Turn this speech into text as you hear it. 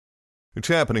It's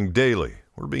happening daily.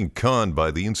 We're being conned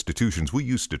by the institutions we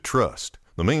used to trust.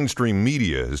 The mainstream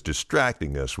media is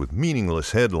distracting us with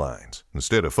meaningless headlines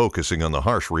instead of focusing on the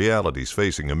harsh realities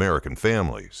facing American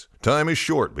families. Time is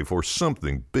short before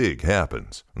something big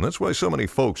happens, and that's why so many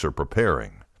folks are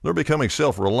preparing. They're becoming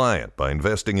self-reliant by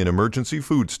investing in emergency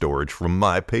food storage from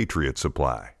My Patriot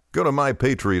Supply. Go to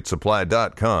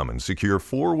MyPatriotSupply.com and secure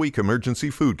 4-week emergency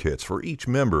food kits for each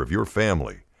member of your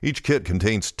family. Each kit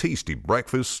contains tasty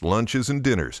breakfasts, lunches, and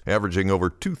dinners, averaging over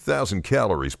 2,000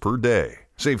 calories per day.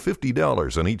 Save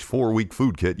 $50 on each 4-week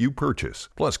food kit you purchase.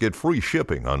 Plus, get free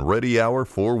shipping on Ready Hour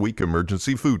 4-week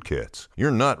emergency food kits.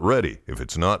 You're not ready if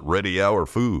it's not Ready Hour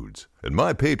Foods. At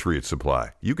My Patriot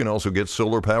Supply, you can also get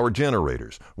solar power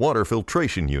generators, water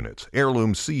filtration units,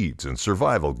 heirloom seeds, and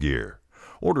survival gear.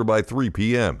 Order by 3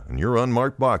 p.m. and your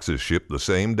unmarked boxes ship the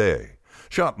same day.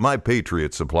 Shop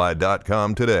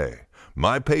MyPatriotSupply.com today.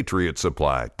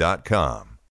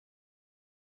 MyPatriotSupply.com.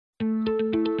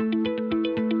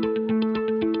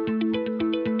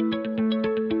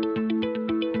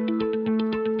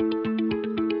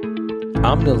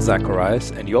 I'm Nil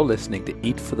Zacharias, and you're listening to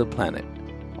Eat for the Planet.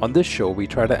 On this show, we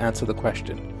try to answer the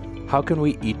question, how can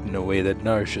we eat in a way that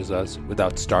nourishes us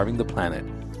without starving the planet?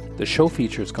 The show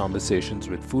features conversations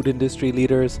with food industry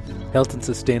leaders, health and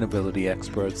sustainability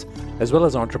experts, as well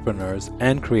as entrepreneurs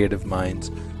and creative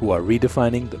minds who are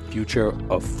redefining the future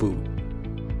of food.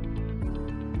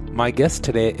 My guest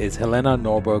today is Helena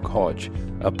Norberg-Hodge,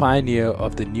 a pioneer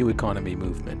of the New Economy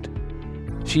movement.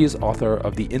 She is author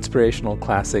of the inspirational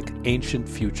classic Ancient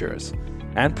Futures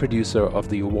and producer of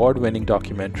the award-winning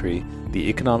documentary The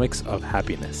Economics of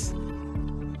Happiness.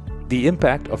 The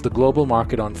impact of the global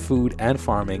market on food and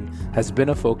farming has been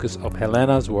a focus of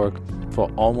Helena's work for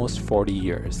almost 40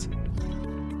 years.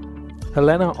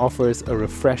 Helena offers a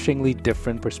refreshingly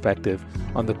different perspective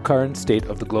on the current state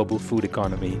of the global food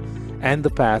economy and the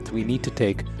path we need to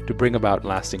take to bring about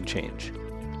lasting change.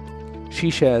 She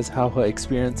shares how her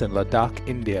experience in Ladakh,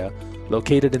 India,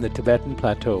 located in the Tibetan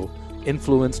Plateau,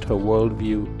 influenced her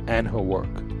worldview and her work.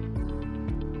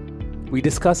 We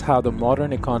discuss how the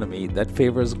modern economy that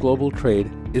favors global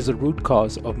trade is the root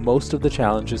cause of most of the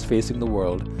challenges facing the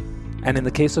world, and in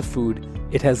the case of food,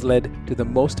 it has led to the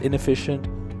most inefficient,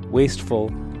 wasteful,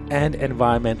 and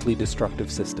environmentally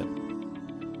destructive system.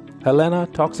 Helena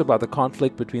talks about the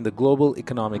conflict between the global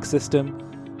economic system,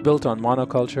 built on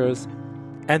monocultures,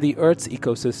 and the Earth's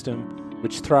ecosystem,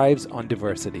 which thrives on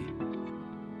diversity.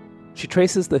 She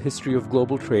traces the history of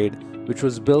global trade, which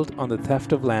was built on the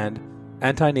theft of land,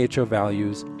 anti-nature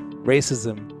values,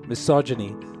 racism,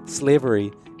 misogyny,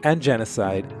 slavery, and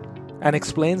genocide, and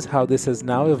explains how this has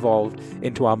now evolved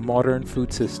into our modern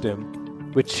food system,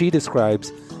 which she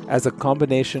describes as a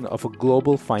combination of a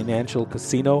global financial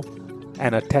casino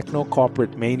and a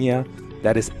techno-corporate mania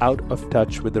that is out of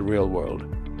touch with the real world.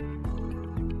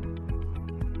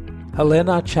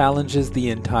 Helena challenges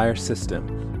the entire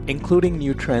system, including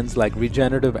new trends like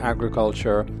regenerative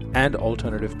agriculture and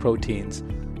alternative proteins,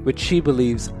 which she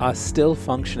believes are still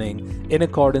functioning in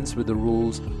accordance with the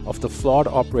rules of the flawed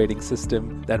operating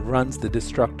system that runs the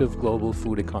destructive global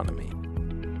food economy.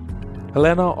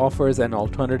 Helena offers an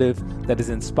alternative that is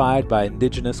inspired by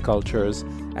indigenous cultures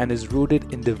and is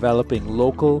rooted in developing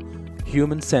local,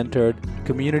 human-centered,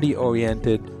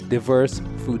 community-oriented, diverse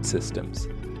food systems.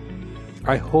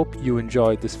 I hope you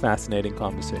enjoyed this fascinating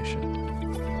conversation.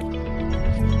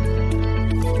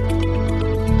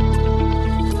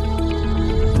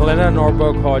 Helena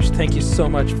Norberg-Hodge, thank you so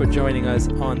much for joining us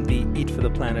on the Eat for the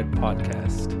Planet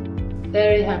podcast.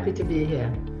 Very happy to be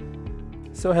here.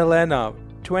 So Helena,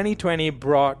 2020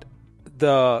 brought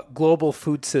the global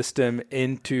food system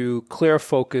into clear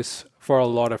focus for a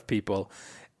lot of people.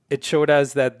 It showed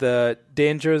us that the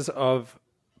dangers of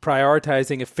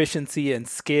prioritizing efficiency and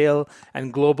scale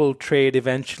and global trade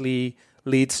eventually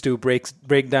leads to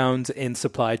breakdowns in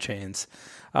supply chains.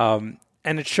 And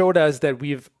it showed us that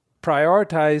we've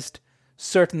prioritized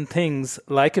certain things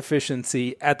like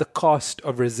efficiency at the cost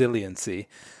of resiliency.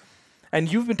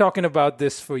 And you've been talking about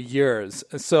this for years.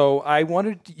 So I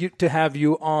wanted to have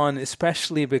you on,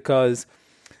 especially because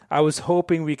I was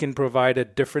hoping we can provide a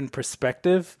different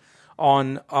perspective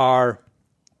on our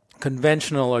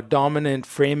conventional or dominant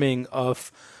framing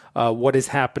of what is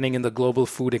happening in the global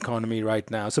food economy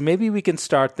right now. So maybe we can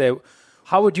start there.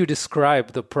 How would you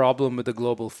describe the problem with the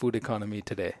global food economy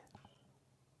today?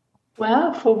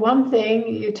 Well, for one thing,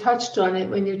 you touched on it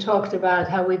when you talked about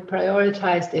how we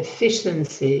prioritized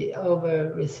efficiency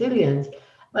over resilience.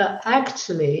 Well,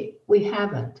 actually, we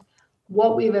haven't.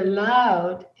 What we've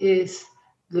allowed is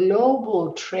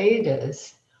global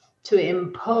traders to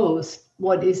impose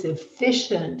what is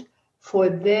efficient for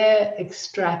their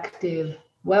extractive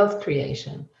wealth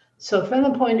creation. So from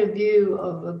the point of view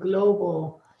of a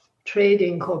global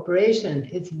trading corporation,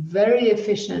 it's very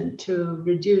efficient to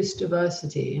reduce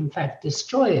diversity, in fact,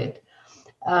 destroy it,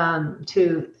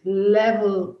 to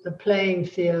level the playing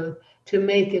field, to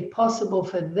make it possible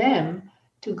for them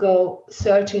to go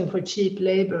searching for cheap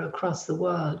labor across the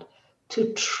world,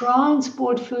 to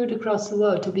transport food across the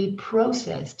world, to be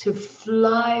processed, to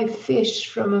fly fish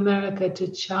from America to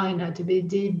China, to be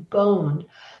deboned,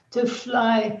 to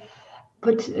fly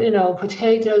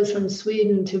potatoes from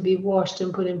Sweden to be washed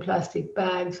and put in plastic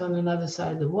bags on another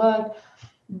side of the world.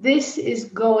 This is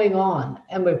going on,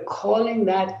 and we're calling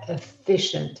that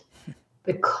efficient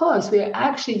because we're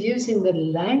actually using the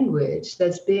language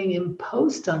that's being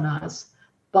imposed on us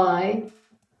by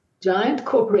giant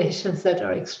corporations that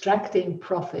are extracting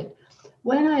profit.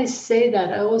 When I say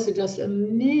that, I also just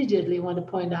immediately want to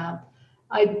point out,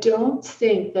 I don't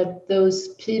think that those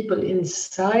people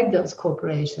inside those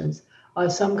corporations are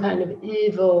some kind of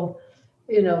evil,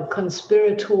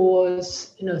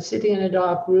 conspirators, sitting in a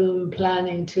dark room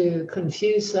planning to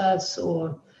confuse us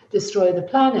or destroy the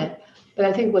planet. But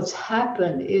I think what's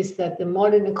happened is that the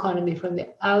modern economy from the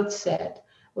outset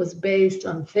was based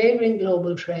on favoring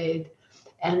global trade,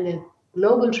 and the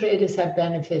global traders have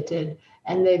benefited,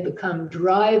 and they've become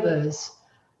drivers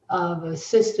of a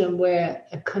system where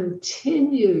a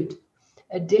continued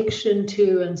addiction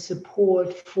to and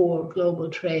support for global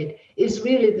trade is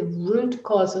really the root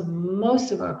cause of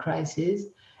most of our crises.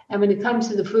 And when it comes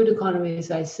to the food economy, as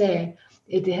I say,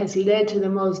 it has led to the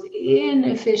most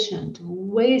inefficient,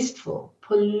 wasteful,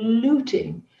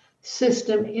 polluting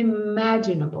system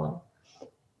imaginable.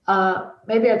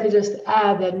 Maybe I could just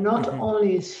add that not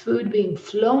only is food being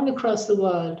flown across the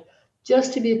world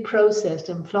just to be processed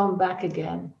and flown back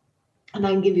again, and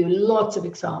I can give you lots of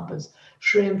examples,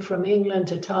 shrimp from England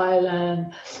to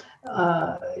Thailand.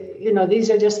 These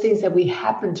are just things that we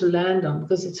happen to land on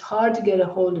because it's hard to get a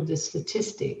hold of the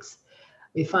statistics.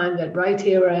 We find that right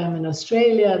here I am in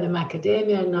Australia, the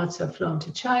macadamia nuts are flown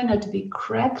to China to be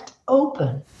cracked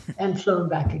open and flown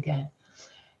back again.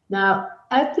 Now,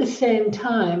 at the same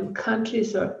time,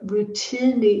 countries are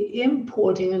routinely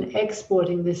importing and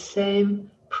exporting the same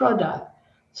product.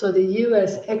 So the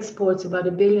US exports about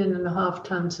 1.5 billion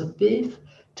tons of beef,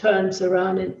 turns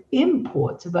around and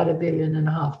imports about 1.5 billion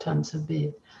tons of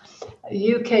beef.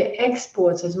 UK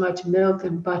exports as much milk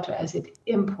and butter as it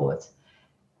imports.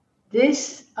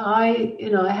 This, I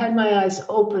had my eyes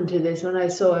open to this when I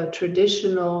saw a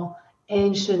traditional,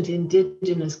 ancient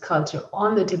indigenous culture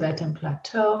on the Tibetan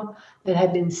plateau that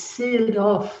had been sealed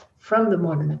off from the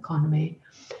modern economy,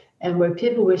 and where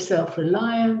people were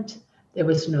self-reliant, there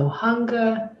was no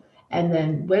hunger. And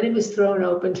then when it was thrown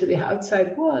open to the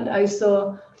outside world, I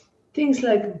saw things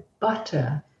like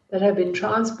butter that had been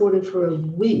transported for a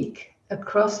week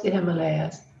across the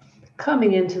Himalayas,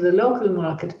 coming into the local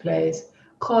marketplace,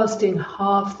 costing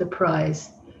half the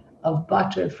price of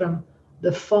butter from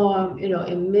the farm,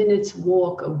 a minute's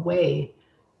walk away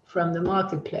from the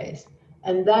marketplace.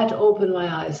 And that opened my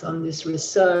eyes on this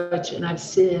research, and I've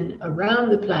seen around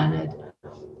the planet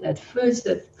that foods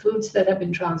that have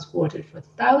been transported for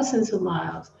thousands of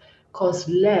miles cost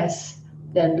less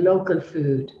than local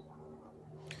food.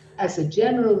 As a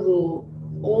general rule,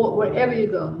 or wherever you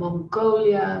go,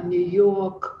 Mongolia, New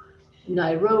York,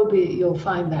 Nairobi, you'll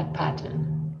find that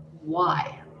pattern.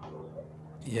 Why?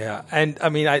 Yeah, and I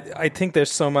mean, I think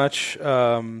there's so much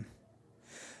that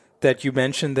you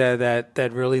mentioned there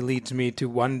that really leads me to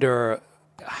wonder,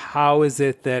 how is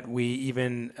it that we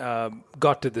even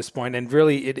got to this point? And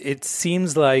really, it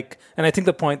seems like, and I think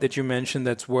the point that you mentioned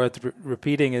that's worth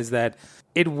repeating is that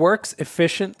it works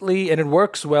efficiently and it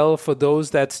works well for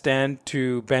those that stand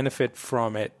to benefit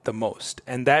from it the most.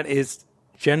 And that is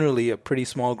generally a pretty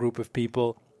small group of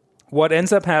people. What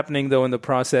ends up happening, though, in the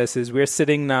process is we're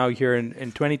sitting now here in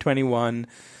 2021.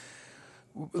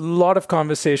 A lot of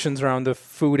conversations around the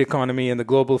food economy and the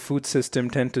global food system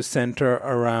tend to center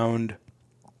around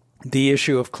the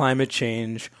issue of climate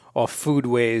change or food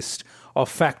waste or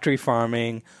factory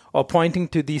farming, or pointing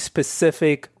to these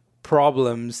specific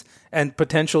problems and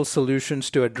potential solutions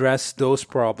to address those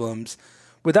problems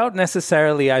without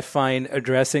necessarily, I find,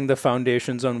 addressing the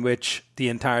foundations on which the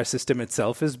entire system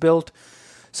itself is built.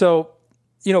 So,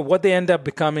 what they end up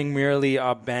becoming merely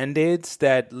are Band-Aids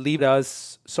that leave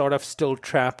us sort of still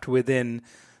trapped within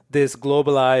this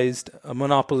globalized,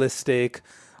 monopolistic,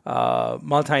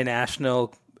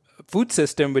 multinational food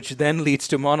system, which then leads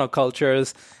to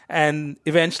monocultures and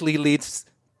eventually leads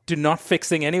to not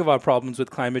fixing any of our problems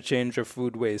with climate change or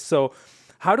food waste. So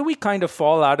how do we kind of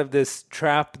fall out of this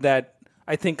trap that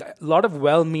I think a lot of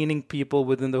well-meaning people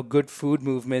within the good food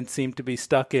movement seem to be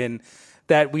stuck in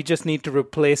that we just need to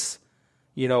replace,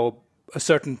 a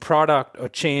certain product or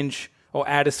change or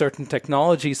add a certain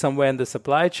technology somewhere in the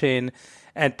supply chain,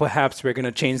 and perhaps we're going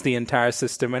to change the entire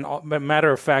system. And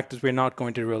matter of fact is we're not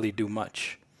going to really do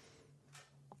much.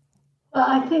 Well,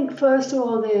 I think, first of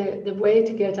all, the way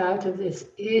to get out of this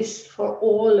is for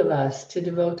all of us to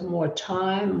devote more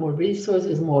time, more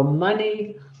resources, more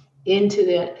money into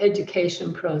the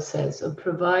education process of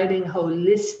providing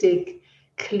holistic,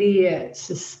 clear,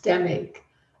 systemic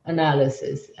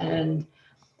analysis. And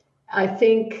I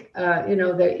think,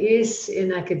 there is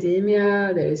in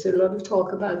academia, there is a lot of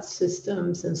talk about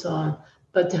systems and so on.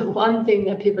 But the one thing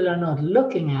that people are not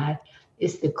looking at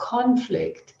is the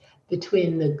conflict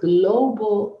between the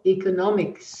global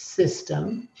economic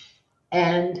system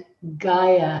and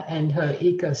Gaia and her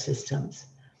ecosystems.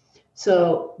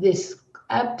 So this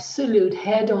absolute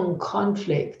head-on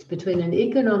conflict between an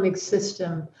economic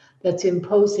system that's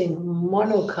imposing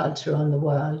monoculture on the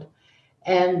world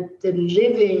and the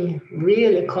living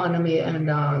real economy and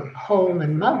our home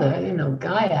and mother,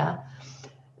 Gaia,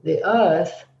 the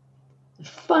earth. The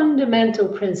fundamental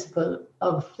principle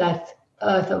of that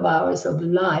earth of ours of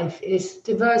life is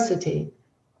diversity.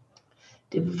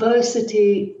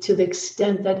 Diversity to the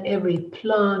extent that every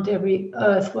plant, every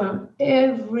earthworm,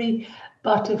 every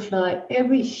butterfly,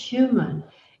 every human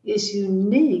is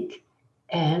unique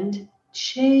and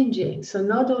changing. So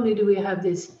not only do we have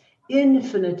this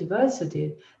infinite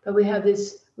diversity, but we have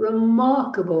this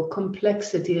remarkable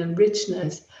complexity and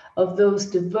richness of those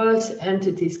diverse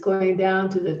entities going down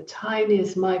to the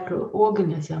tiniest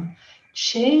microorganism,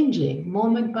 changing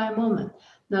moment by moment.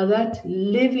 Now that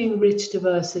living rich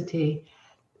diversity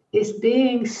is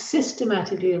being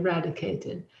systematically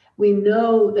eradicated. We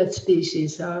know that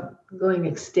species are going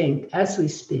extinct as we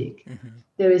speak. Mm-hmm.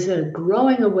 There is a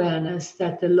growing awareness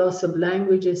that the loss of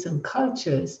languages and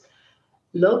cultures,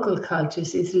 local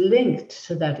cultures, is linked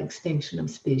to that extinction of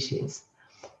species.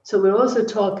 So we're also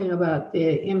talking about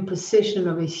the imposition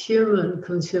of a human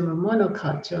consumer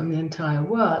monoculture on the entire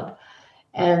world.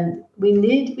 And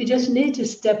we just need to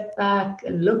step back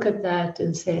and look at that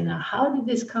and say, now, how did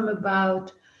this come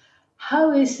about?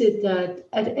 How is it that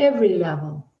at every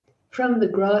level, from the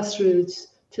grassroots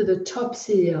to the top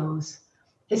CEOs,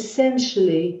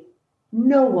 essentially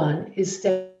no one is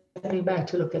stepping back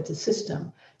to look at the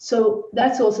system? So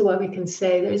that's also why we can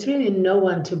say there's really no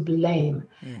one to blame.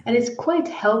 Mm. And it's quite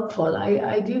helpful.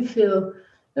 I do feel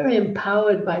very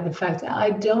empowered by the fact that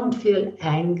I don't feel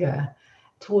anger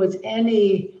towards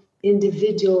any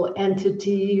individual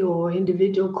entity or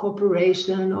individual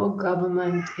corporation or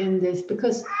government in this,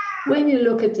 because when you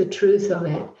look at the truth of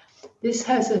it, this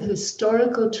has a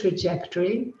historical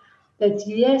trajectory that,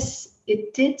 yes,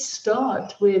 it did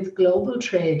start with global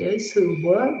traders who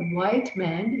were white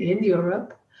men in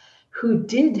Europe, who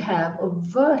did have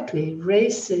overtly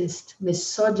racist,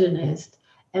 misogynist,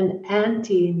 and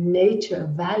anti-nature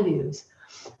values.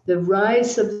 The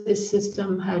rise of this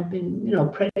system had been,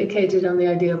 predicated on the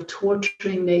idea of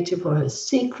torturing nature for her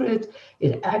secret.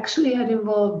 It actually had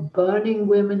involved burning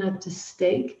women at the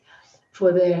stake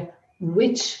for their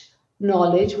witch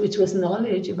knowledge, which was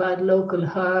knowledge about local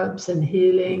herbs and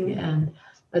healing,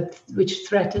 which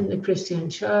threatened the Christian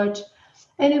church.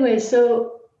 Anyway,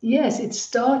 so yes, it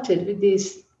started with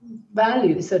these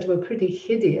values that were pretty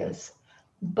hideous.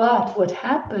 But what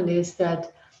happened is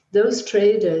that those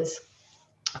traders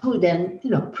who then,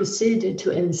 proceeded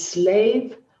to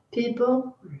enslave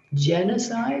people,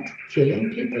 genocide, killing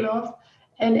people off,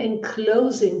 and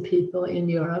enclosing people in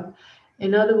Europe.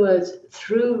 In other words,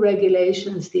 through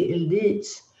regulations, the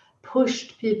elites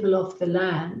pushed people off the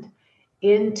land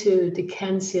into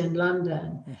Dickensian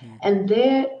London. Mm-hmm. And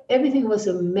there, everything was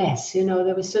a mess.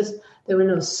 There were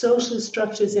no social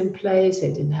structures in place.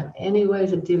 They didn't have any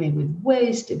ways of dealing with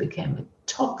waste. It became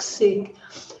toxic,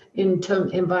 in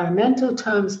environmental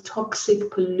terms, toxic,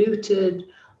 polluted,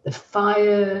 the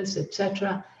fires,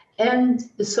 etc., and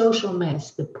the social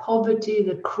mess, the poverty,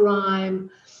 the crime.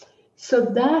 So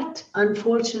that,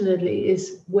 unfortunately,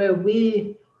 is where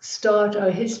we start our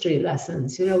history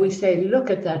lessons. We say, look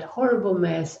at that horrible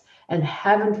mess, and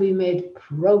haven't we made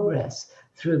progress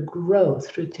through growth,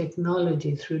 through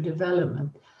technology, through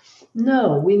development?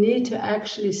 No, we need to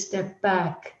actually step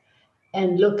back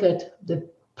and look at the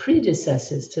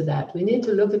predecessors to that. We need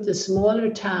to look at the smaller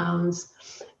towns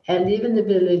and even the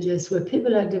villages where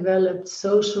people have developed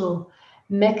social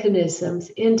mechanisms,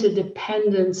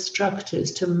 interdependent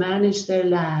structures to manage their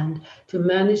land, to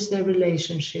manage their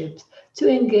relationships, to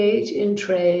engage in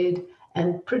trade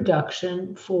and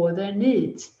production for their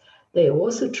needs. They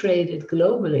also traded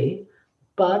globally,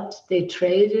 but they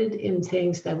traded in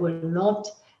things that were not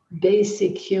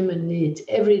basic human needs,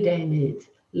 everyday needs,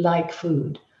 like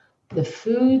food. The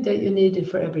food that you needed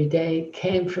for every day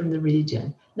came from the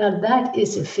region. Now that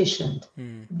is efficient.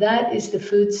 That is the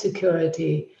food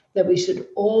security that we should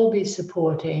all be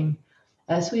supporting.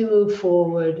 As we move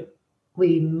forward,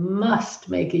 we must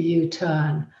make a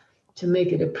U-turn to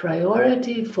make it a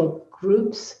priority for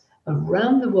groups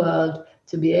around the world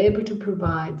to be able to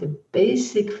provide the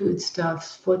basic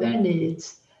foodstuffs for their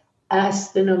needs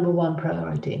as the number one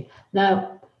priority.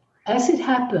 Now, as it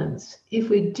happens, if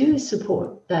we do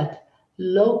support that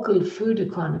local food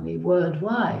economy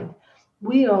worldwide,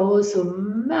 we are also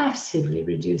massively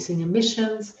reducing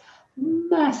emissions,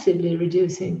 massively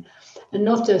reducing, and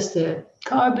not just the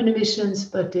carbon emissions,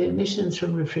 but the emissions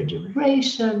from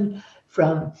refrigeration,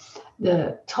 from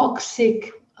the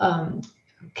toxic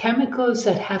chemicals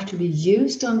that have to be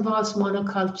used on vast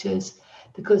monocultures.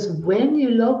 Because when you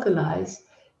localize,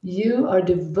 you are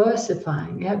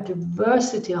diversifying. You have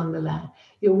diversity on the land.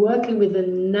 You're working with a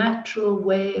natural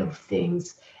way of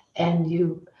things, and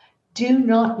you do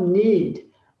not need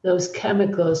those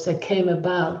chemicals that came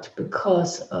about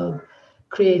because of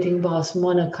creating vast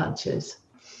monocultures.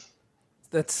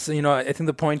 That's, I think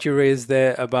the point you raised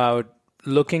there about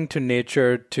looking to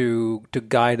nature to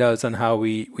guide us on how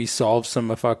we solve some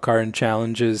of our current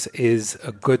challenges is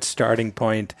a good starting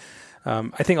point.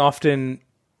 I think often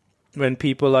when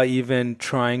people are even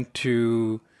trying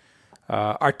to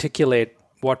articulate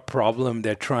what problem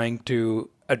they're trying to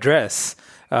address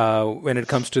when it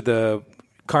comes to the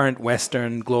current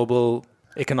Western global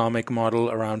economic model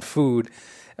around food,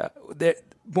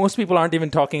 most people aren't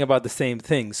even talking about the same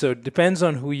thing. So it depends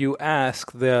on who you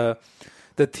ask. The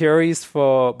theories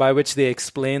by which they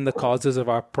explain the causes of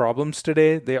our problems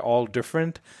today, they're all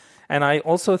different. And I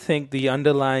also think the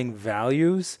underlying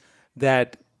values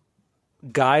that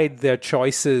guide their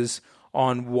choices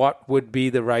on what would be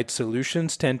the right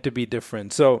solutions tend to be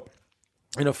different. So,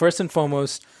 first and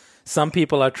foremost, some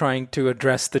people are trying to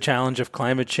address the challenge of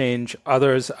climate change.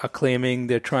 Others are claiming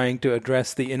they're trying to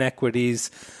address the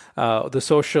inequities, the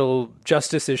social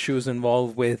justice issues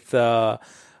involved with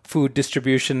food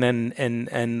distribution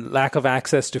and lack of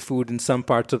access to food in some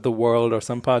parts of the world, or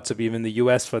some parts of even the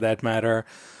U.S. for that matter.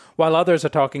 While others are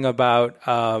talking about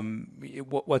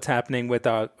what's happening with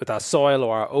our soil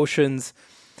or our oceans.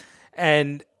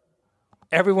 And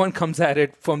everyone comes at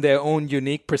it from their own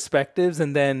unique perspectives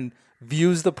and then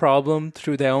views the problem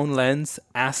through their own lens,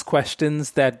 asks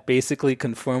questions that basically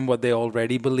confirm what they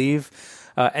already believe,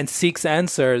 and seeks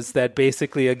answers that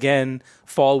basically, again,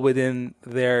 fall within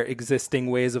their existing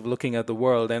ways of looking at the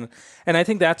world. And I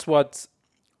think that's what's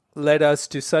led us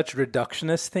to such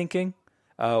reductionist thinking,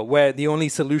 where the only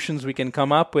solutions we can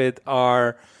come up with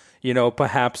are,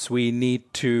 perhaps we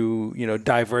need to,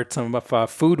 divert some of our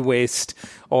food waste,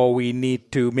 or we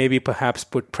need to maybe perhaps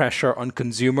put pressure on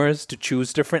consumers to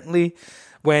choose differently,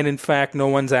 when in fact no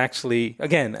one's actually,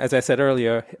 again, as I said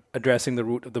earlier, addressing the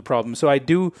root of the problem. So I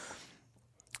do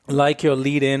like your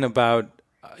lead in about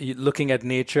looking at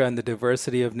nature and the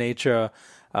diversity of nature.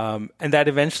 And that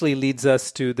eventually leads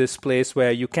us to this place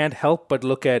where you can't help but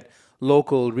look at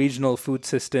local, regional food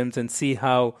systems and see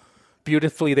how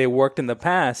beautifully they worked in the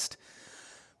past.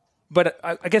 But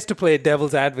I guess to play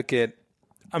devil's advocate,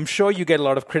 I'm sure you get a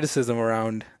lot of criticism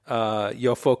around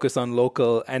your focus on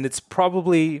local, and it's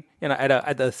probably, at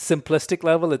a simplistic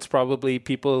level, it's probably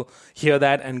people hear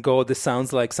that and go, this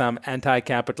sounds like some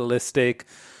anti-capitalistic,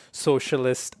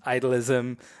 socialist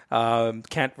idealism,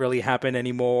 can't really happen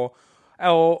anymore.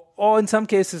 Or in some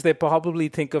cases, they probably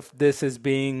think of this as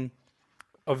being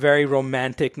a very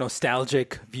romantic,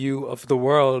 nostalgic view of the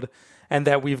world, and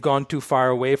that we've gone too far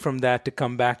away from that to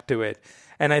come back to it.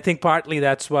 And I think partly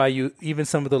that's why even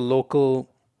some of the local,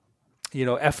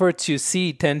 efforts you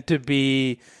see tend to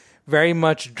be very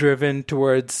much driven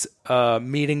towards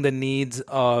meeting the needs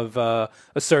of a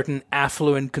certain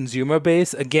affluent consumer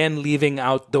base, again, leaving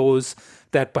out those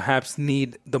that perhaps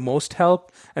need the most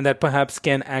help and that perhaps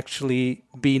can actually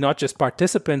be not just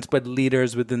participants, but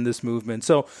leaders within this movement.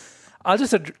 So I'll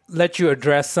just let you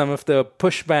address some of the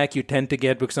pushback you tend to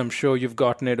get, because I'm sure you've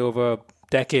gotten it over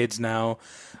decades now,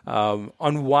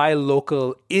 on why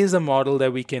local is a model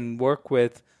that we can work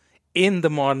with in the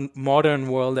modern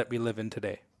world that we live in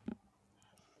today.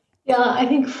 Yeah, I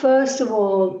think first of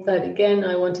all, that again,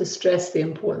 I want to stress the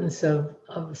importance of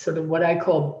sort of what I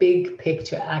call big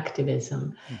picture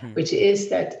activism, which is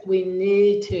that we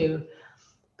need to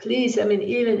please,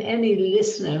 even any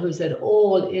listener who's at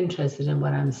all interested in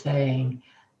what I'm saying,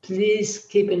 please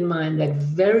keep in mind that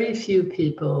very few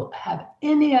people have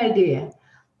any idea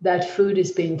that food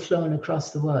is being flown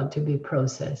across the world to be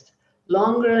processed,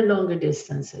 longer and longer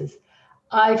distances.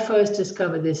 I first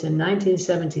discovered this in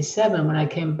 1977 when I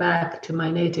came back to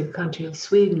my native country of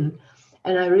Sweden.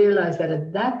 And I realized that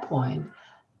at that point,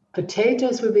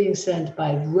 potatoes were being sent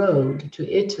by road to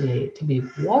Italy to be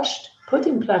washed, put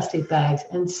in plastic bags,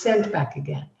 and sent back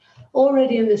again.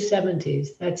 Already in the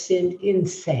 70s, that seemed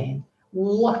insane.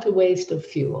 What a waste of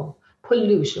fuel,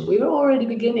 pollution. We were already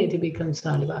beginning to be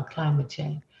concerned about climate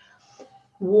change.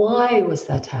 Why was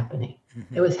that happening?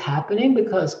 Mm-hmm. It was happening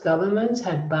because governments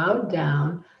had bowed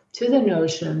down to the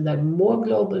notion that more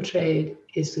global trade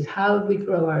is how we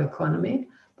grow our economy.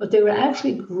 But they were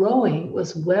actually growing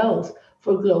was wealth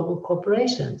for global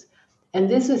corporations. And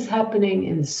this is happening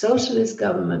in socialist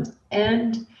governments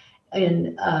and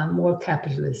in more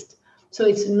capitalist. So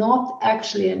it's not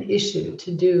actually an issue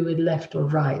to do with left or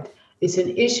right. It's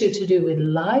an issue to do with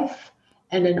life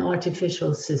and an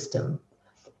artificial system.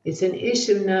 It's an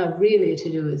issue now really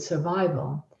to do with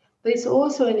survival. But it's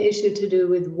also an issue to do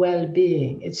with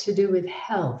well-being. It's to do with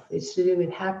health. It's to do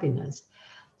with happiness.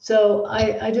 So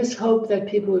I just hope that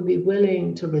people would be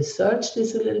willing to research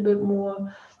this a little bit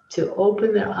more, to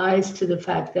open their eyes to the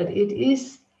fact that it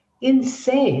is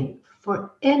insane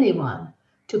for anyone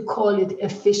to call it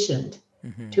efficient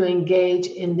to engage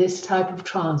in this type of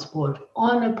transport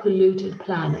on a polluted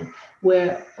planet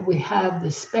where we have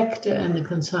the specter and the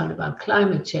concern about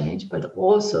climate change, but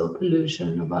also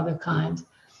pollution of other kinds.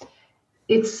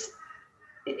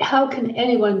 How can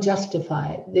anyone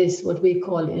justify this, what we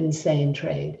call insane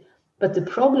trade? But the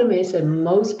problem is that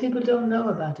most people don't know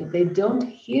about it. They don't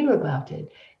hear about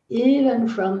it, even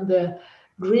from the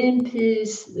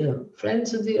Greenpeace, the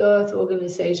Friends of the Earth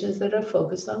organizations that are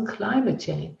focused on climate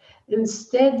change.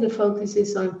 Instead, the focus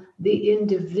is on the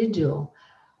individual.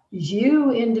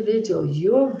 You individual,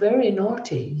 you're very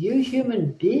naughty. You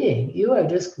human being, you are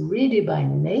just greedy by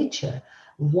nature.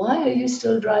 Why are you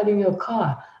still driving your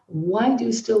car? Why do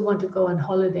you still want to go on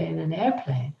holiday in an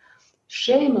airplane?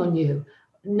 Shame on you.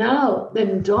 Now, the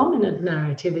dominant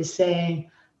narrative is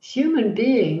saying human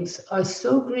beings are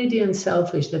so greedy and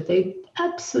selfish that they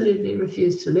absolutely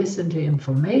refuse to listen to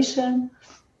information.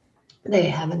 They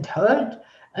haven't heard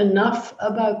enough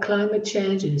about climate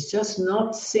change. It is just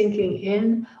not sinking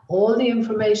in. All the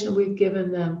information we've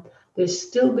given them, they're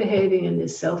still behaving in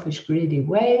this selfish, greedy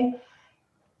way.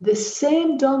 The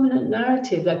same dominant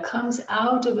narrative that comes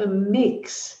out of a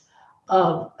mix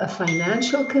of a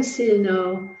financial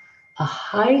casino, a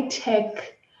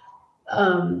high-tech,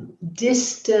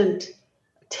 distant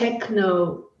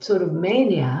techno sort of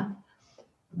mania,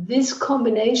 this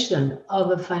combination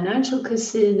of a financial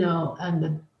casino and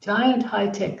the giant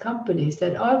high-tech companies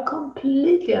that are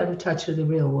completely out of touch with the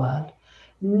real world,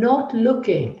 not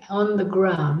looking on the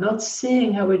ground, not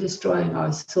seeing how we're destroying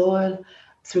our soil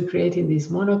through creating these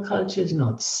monocultures,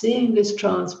 not seeing this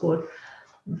transport,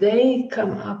 they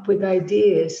come up with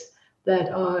ideas that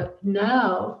are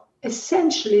now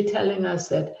essentially telling us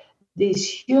that these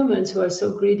humans who are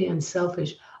so greedy and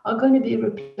selfish are going to be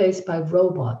replaced by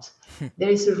robots.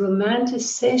 There's a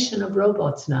romanticization of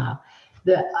robots now.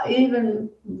 Even,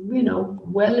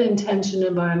 well-intentioned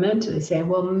environmentalists saying,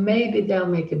 well, maybe they'll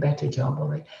make a better job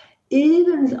of it.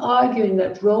 Even arguing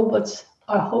that robots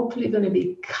are hopefully going to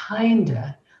be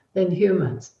kinder than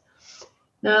humans.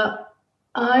 Now,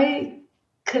 I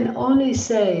can only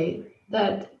say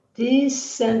that these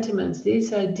sentiments,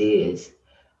 these ideas,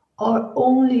 are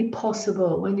only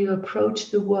possible when you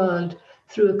approach the world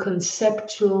through a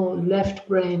conceptual left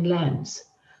brain lens.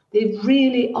 They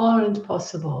really aren't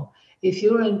possible if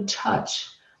you're in touch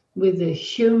with the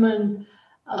human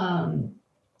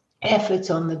efforts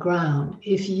on the ground.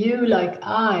 If you, like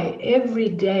I, every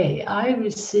day, I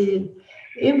receive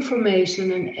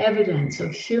information and evidence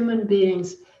of human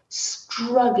beings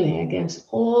struggling against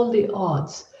all the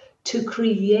odds to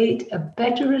create a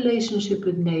better relationship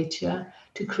with nature,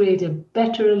 to create a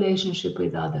better relationship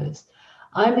with others.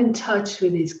 I'm in touch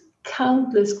with these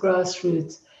countless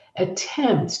grassroots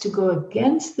attempts to go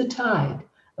against the tide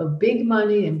of big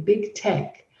money and big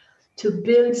tech to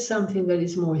build something that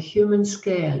is more human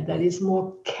scale, that is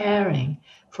more caring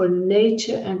for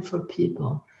nature and for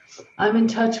people. I'm in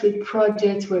touch with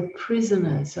projects where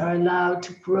prisoners are allowed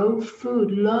to grow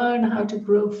food, learn how to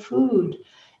grow food,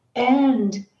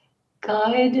 and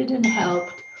guided and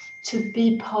helped to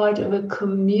be part of a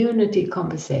community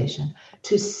conversation,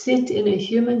 to sit in a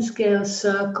human scale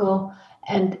circle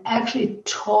and actually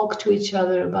talk to each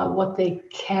other about what they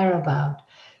care about,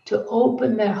 to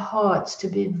open their hearts, to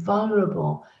be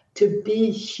vulnerable, to be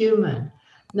human.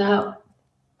 Now,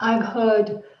 I've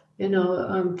heard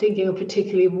I'm thinking of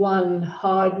particularly one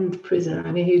hardened prisoner.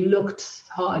 I mean, he looked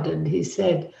hardened. He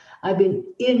said, I've been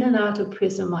in and out of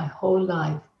prison my whole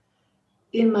life.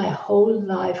 In my whole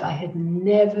life, I had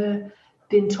never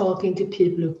been talking to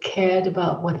people who cared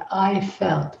about what I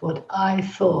felt, what I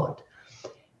thought.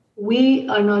 We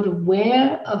are not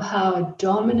aware of how a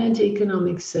dominant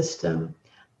economic system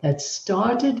that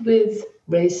started with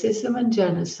racism and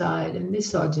genocide and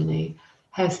misogyny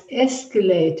has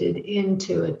escalated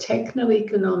into a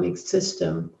techno-economic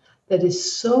system that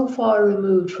is so far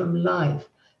removed from life,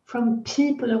 from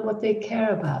people and what they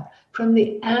care about, from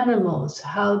the animals,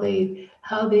 how they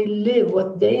live,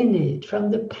 what they need,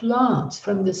 from the plants,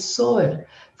 from the soil,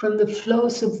 from the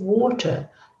flows of water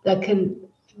that can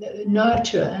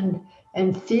nurture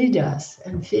and feed us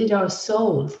and feed our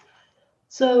souls.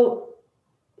 So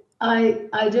I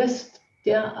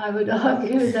would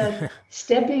argue that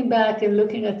stepping back and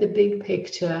looking at the big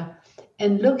picture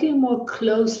and looking more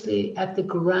closely at the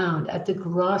ground, at the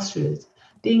grassroots,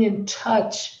 being in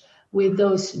touch with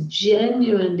those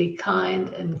genuinely kind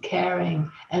and caring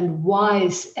and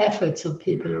wise efforts of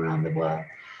people around the world.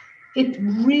 It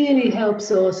really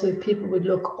helps also if people would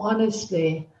look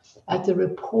honestly at the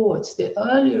reports, the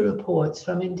early reports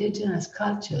from indigenous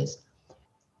cultures.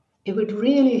 It would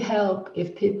really help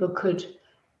if people could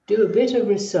do a bit of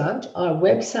research. Our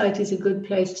website is a good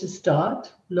place to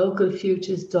start,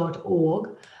 localfutures.org.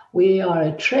 We are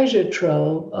a treasure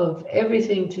trove of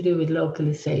everything to do with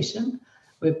localization.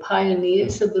 We're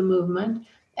pioneers of the movement,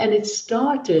 and it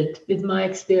started with my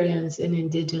experience in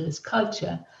indigenous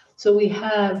culture. So we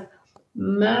have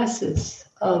masses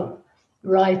of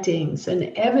writings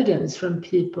and evidence from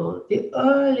people,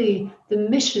 the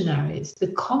missionaries, the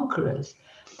conquerors,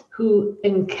 who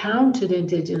encountered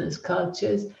indigenous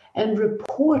cultures and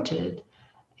reported,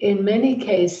 in many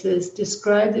cases,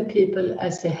 described the people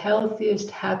as the healthiest,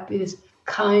 happiest,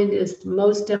 kindest,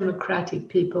 most democratic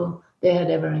people they had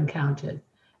ever encountered.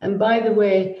 And by the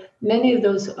way, many of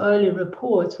those early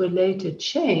reports were later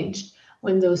changed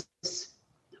when those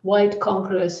white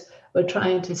conquerors were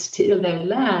trying to steal their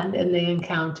land and they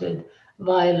encountered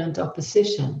violent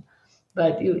opposition.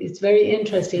 But it's very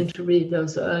interesting to read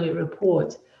those early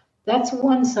reports. That's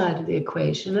one side of the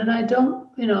equation. And I don't,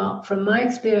 from my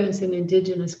experience in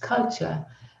indigenous culture,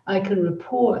 I can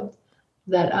report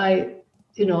that I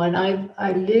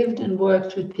lived and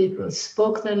worked with people who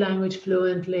spoke their language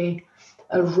fluently,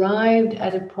 arrived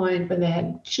at a point when they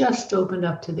had just opened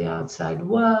up to the outside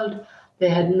world. They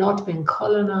had not been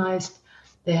colonized.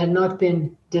 They had not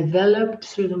been developed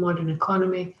through the modern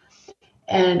economy.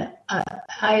 And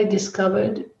I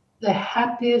discovered the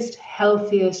happiest,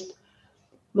 healthiest,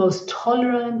 most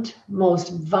tolerant,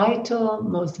 most vital,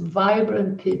 most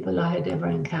vibrant people I had ever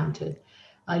encountered.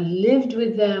 I lived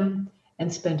with them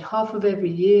and spent half of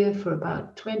every year for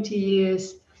about 20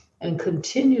 years and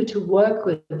continue to work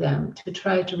with them to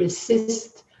try to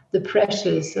resist the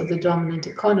pressures of the dominant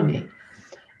economy.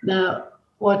 Now,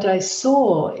 what I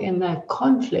saw in that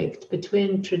conflict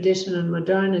between tradition and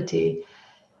modernity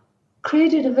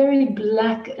created a very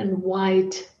black and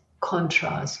white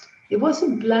contrast. It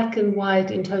wasn't black and white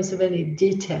in terms of any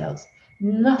details.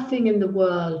 Nothing in the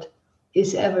world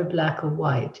is ever black or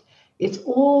white. It's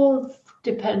all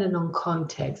dependent on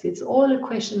context. It's all a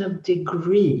question of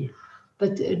degree.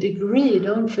 But a degree,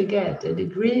 don't forget, a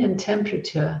degree and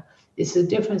temperature is the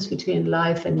difference between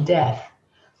life and death.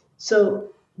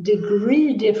 So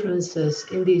degree differences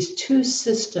in these two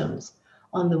systems,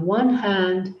 on the one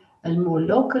hand, a more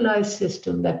localized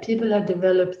system that people had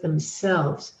developed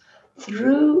themselves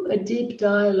through a deep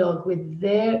dialogue with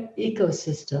their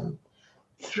ecosystem,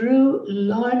 through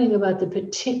learning about the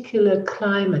particular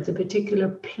climate, the particular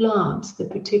plants, the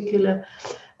particular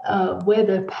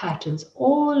weather patterns.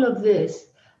 All of this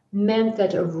meant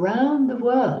that around the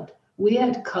world, we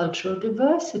had cultural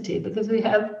diversity because we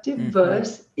have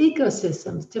diverse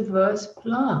ecosystems, diverse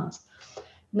plants.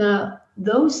 Now,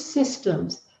 those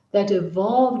systems that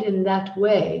evolved in that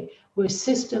way were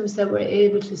systems that were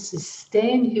able to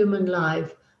sustain human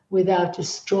life without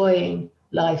destroying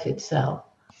life itself.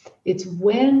 It's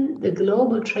when the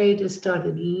global traders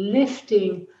started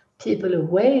lifting people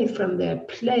away from their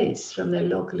place, from their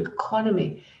local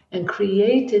economy, and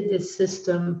created this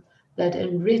system that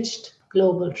enriched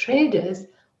global traders,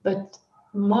 but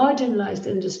marginalized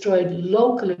and destroyed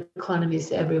local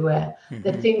economies everywhere,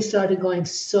 that things started going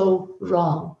so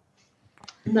wrong.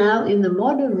 Now, in the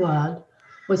modern world,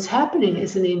 what's happening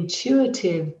is an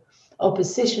intuitive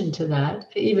opposition to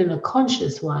that, even a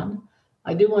conscious one.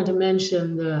 I do want to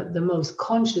mention the most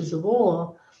conscious of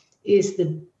all is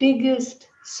the biggest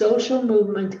social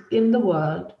movement in the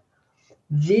world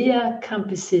Via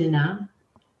Campesina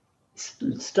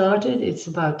started. It's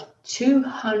about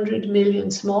 200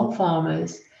 million small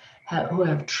farmers who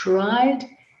have tried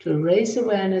to raise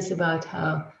awareness about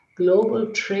how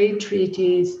global trade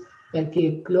treaties that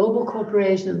give global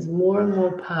corporations more and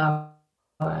more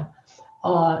power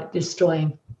are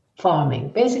destroying farming,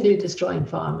 basically destroying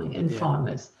farming and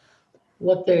farmers.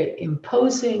 What they're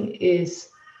imposing is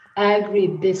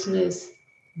agribusiness,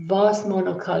 vast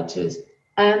monocultures,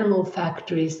 animal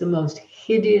factories, the most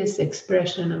hideous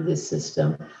expression of this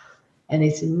system. And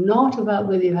it's not about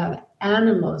whether you have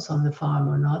animals on the farm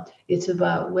or not. It's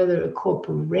about whether a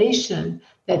corporation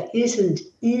that isn't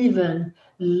even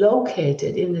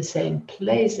located in the same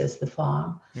place as the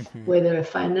farm, whether a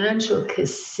financial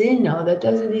casino that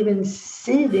doesn't even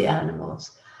see the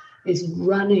animals is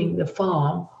running the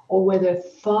farm, or whether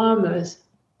farmers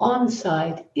on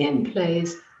site, in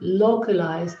place,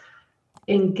 localized,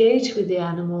 engage with the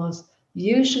animals,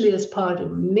 usually as part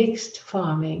of mixed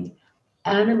farming.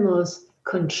 Animals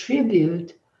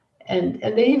contribute, and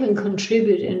they even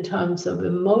contribute in terms of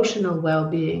emotional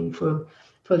well-being for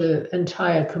the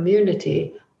entire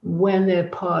community when they're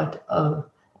part of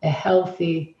a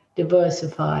healthy,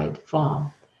 diversified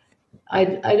farm.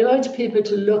 I'd urge people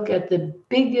to look at The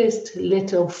Biggest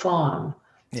Little Farm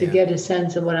to get a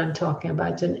sense of what I'm talking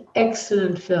about. It's an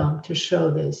excellent film to show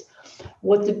this.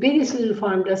 What The Biggest Little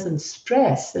Farm doesn't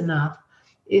stress enough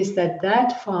is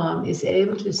that farm is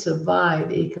able to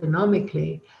survive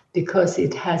economically because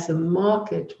it has a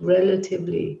market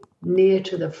relatively near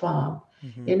to the farm.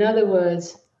 In other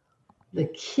words, the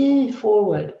key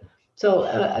forward. So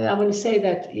I want to say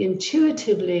that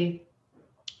intuitively,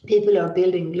 people are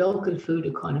building local food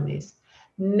economies.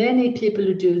 Many people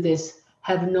who do this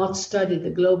have not studied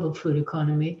the global food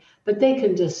economy, but they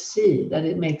can just see that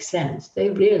it makes sense.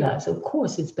 They realize, of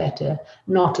course, it's better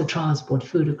not to transport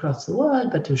food across the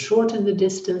world, but to shorten the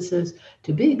distances,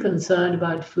 to be concerned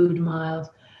about food miles.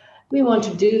 We want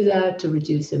to do that to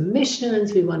reduce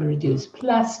emissions. We want to reduce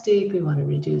plastic. We want to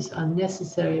reduce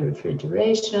unnecessary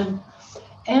refrigeration.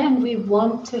 And we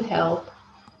want to help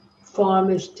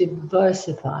farmers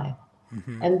diversify.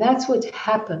 And that's what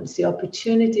happens, the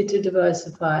opportunity to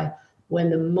diversify when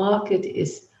the market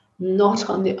is not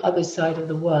on the other side of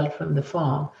the world from the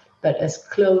farm, but as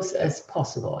close as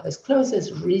possible, as close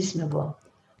as reasonable.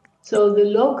 So the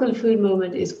local food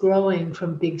movement is growing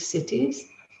from big cities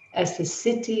as the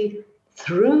city,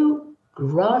 through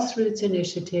grassroots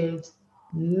initiatives,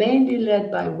 mainly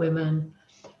led by women,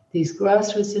 these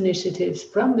grassroots initiatives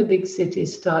from the big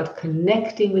cities start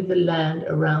connecting with the land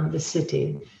around the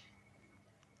city.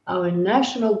 Our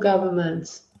national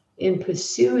governments, in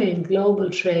pursuing global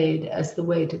trade as the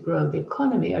way to grow the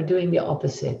economy, are doing the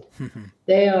opposite.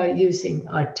 They are using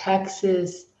our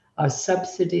taxes, our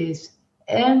subsidies,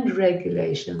 and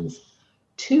regulations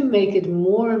to make it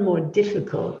more and more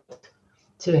difficult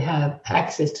to have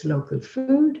access to local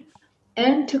food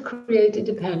and to create a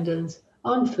dependence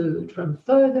on food from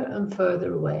further and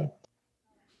further away.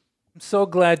 I'm so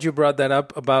glad you brought that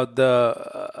up about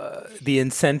the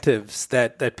incentives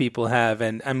that people have.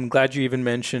 And I'm glad you even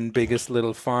mentioned Biggest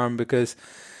Little Farm, because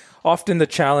often the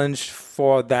challenge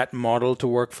for that model to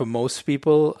work for most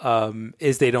people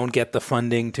is they don't get the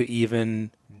funding to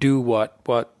even do what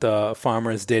the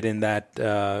farmers did in that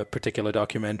particular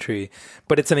documentary.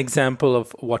 But it's an example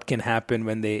of what can happen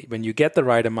when you get the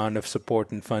right amount of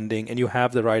support and funding and you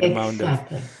have the right amount of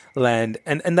land.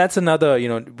 And that's another,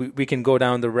 we can go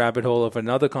down the rabbit hole of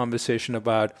another conversation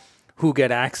about who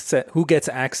gets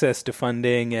access to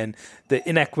funding and the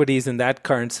inequities in that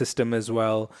current system as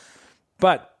well.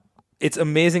 But it's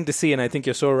amazing to see, and I think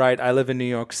you're so right. I live in New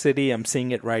York City. I'm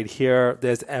seeing it right here.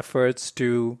 There's efforts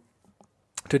to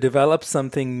develop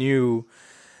something new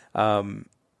and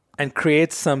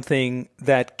create something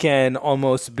that can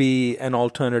almost be an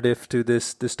alternative to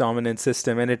this dominant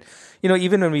system. And it,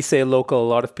 even when we say local, a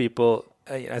lot of people,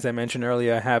 as I mentioned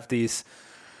earlier, have these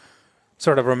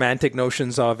sort of romantic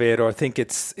notions of it, or think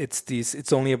it's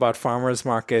only about farmers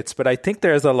markets. But I think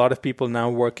there's a lot of people now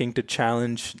working to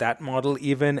challenge that model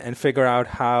even and figure out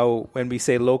how, when we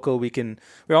say local, we're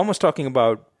almost talking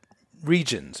about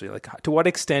regions. Like, to what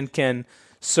extent can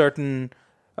certain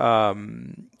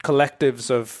collectives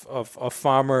of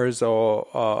farmers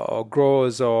or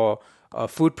growers or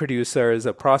food producers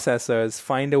or processors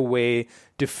find a way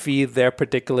to feed their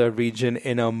particular region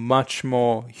in a much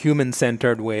more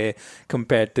human-centered way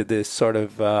compared to this sort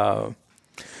of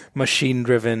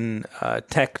machine-driven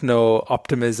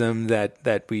techno-optimism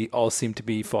that we all seem to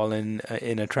be fallen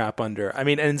in a trap under. I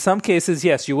mean, in some cases,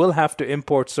 yes, you will have to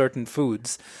import certain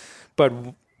foods, but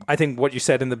I think what you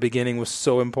said in the beginning was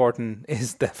so important,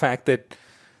 is the fact that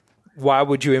why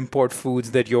would you import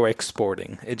foods that you're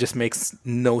exporting? It just makes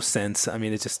no sense. I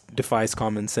mean, it just defies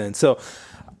common sense. So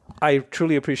I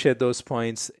truly appreciate those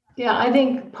points. Yeah, I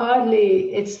think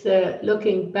partly it's the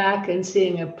looking back and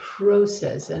seeing a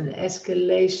process and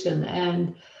escalation,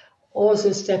 and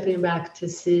also stepping back to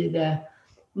see the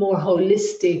more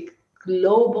holistic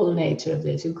global nature of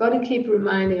this. We've got to keep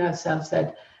reminding ourselves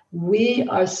that we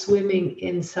are swimming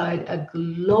inside a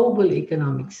global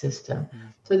economic system.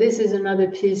 So this is another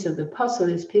piece of the puzzle,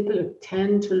 is people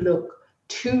tend to look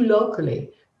too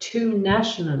locally, too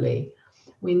nationally.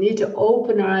 We need to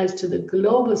open our eyes to the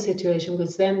global situation,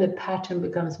 because then the pattern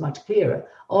becomes much clearer.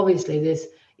 Obviously, this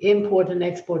import and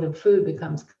export of food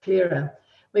becomes clearer.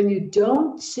 When you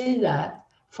don't see that,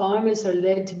 farmers are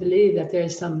led to believe that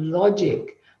there's some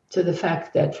logic to the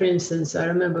fact that, for instance, I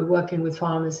remember working with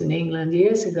farmers in England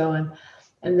years ago,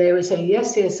 and they were saying,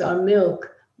 yes, our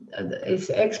milk is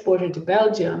exported to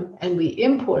Belgium, and we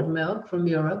import milk from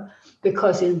Europe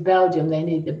because in Belgium they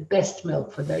need the best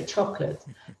milk for their chocolate.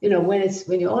 You know,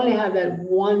 when you only have that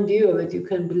one view of it, you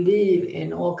can believe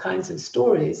in all kinds of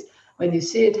stories. When you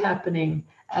see it happening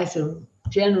as a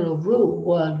general rule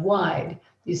worldwide,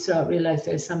 you start realize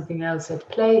there's something else at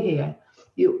play here.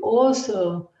 We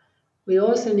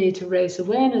also need to raise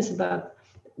awareness about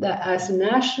that as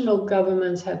national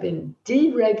governments have been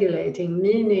deregulating,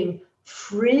 meaning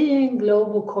freeing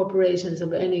global corporations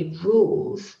of any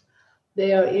rules,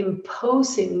 they are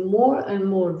imposing more and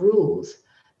more rules,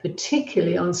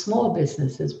 particularly on small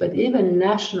businesses, but even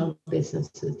national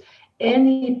businesses.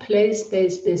 Any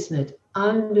place-based business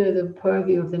under the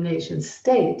purview of the nation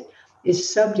state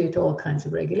is subject to all kinds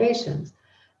of regulations.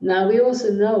 Now, we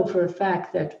also know for a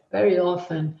fact that very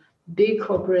often big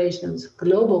corporations,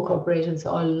 global corporations,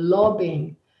 are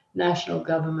lobbying national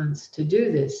governments to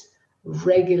do this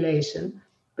regulation,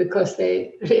 because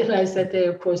they realize that they're,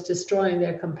 of course, destroying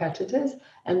their competitors,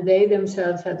 and they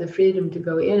themselves have the freedom to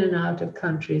go in and out of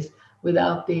countries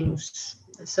without being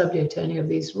subject to any of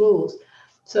these rules.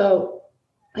 So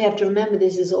we have to remember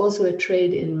this is also a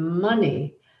trade in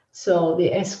money. So the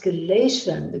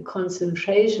escalation, the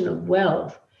concentration of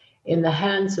wealth in the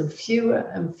hands of fewer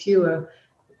and fewer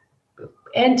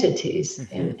entities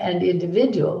and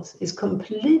individuals is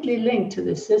completely linked to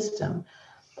the system.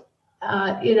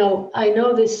 I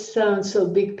know this sounds so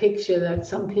big picture that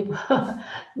some people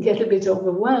get a bit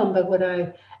overwhelmed, but what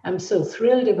I am so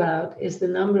thrilled about is the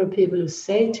number of people who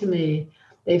say to me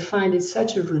they find it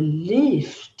such a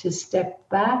relief to step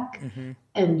back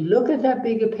and look at that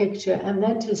bigger picture, and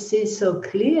then to see so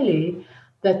clearly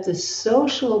that the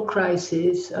social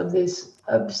crisis of this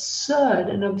absurd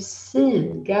and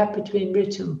obscene gap between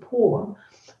rich and poor,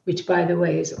 which, by the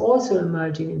way, is also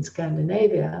emerging in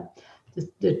Scandinavia,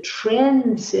 the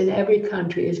trends in every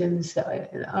country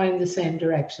are in the same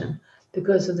direction,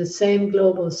 because of the same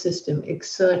global system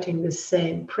exerting the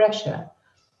same pressure.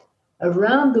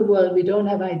 Around the world, we don't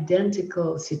have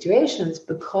identical situations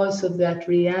because of that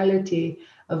reality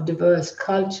of diverse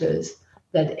cultures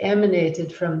that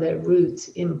emanated from their roots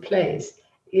in place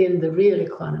in the real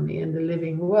economy, in the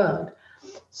living world.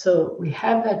 So we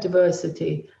have that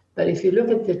diversity, but if you look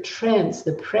at the trends,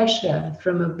 the pressure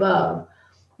from above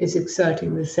is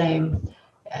exerting the same,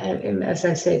 and as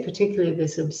I say, particularly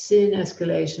this obscene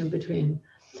escalation between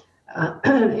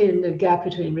in the gap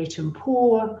between rich and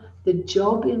poor, the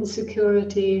job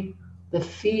insecurity, the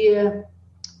fear,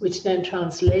 which then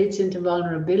translates into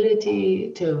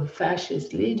vulnerability to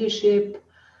fascist leadership,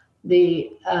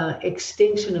 the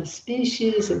extinction of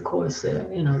species. Of course,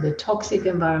 the toxic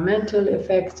environmental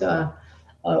effects are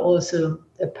also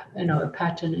a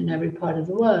pattern in every part of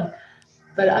the world.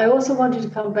 But I also wanted to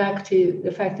come back to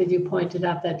the fact that you pointed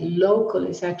out that local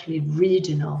is actually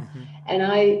regional, and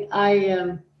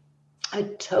I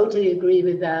totally agree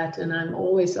with that. And I'm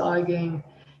always arguing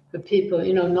for people,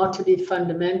 not to be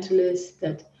fundamentalists,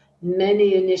 that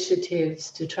many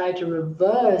initiatives to try to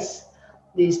reverse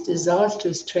these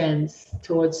disastrous trends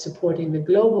towards supporting the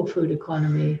global food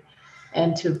economy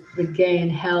and to regain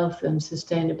health and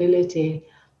sustainability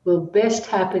will best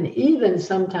happen even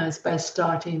sometimes by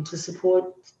starting to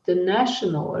support the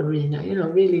national arena,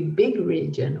 really big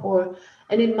region,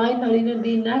 and it might not even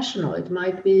be national. It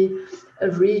might be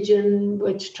a region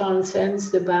which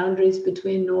transcends the boundaries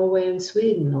between Norway and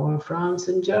Sweden or France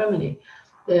and Germany.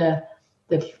 The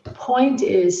point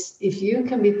is, if you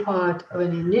can be part of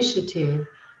an initiative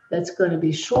that's going to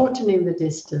be shortening the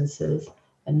distances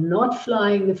and not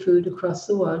flying the food across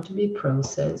the world to be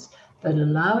processed, but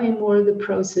allowing more of the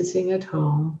processing at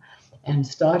home and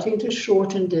starting to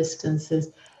shorten distances,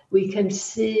 we can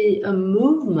see a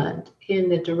movement in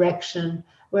the direction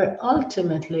where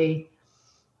ultimately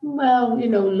Well,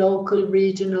 local,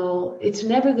 regional, it's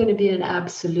never going to be an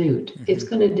absolute. It's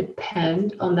going to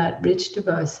depend on that rich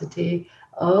diversity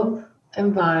of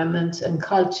environments and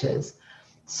cultures.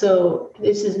 So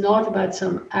this is not about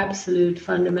some absolute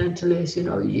fundamentalist,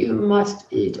 you must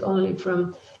eat only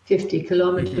from 50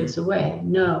 kilometers away.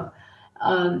 No.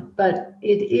 But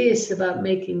it is about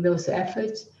making those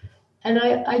efforts. And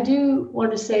I do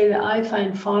want to say that I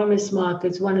find farmers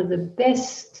markets one of the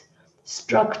best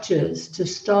structures to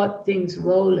start things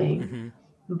rolling.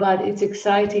 But it's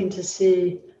exciting to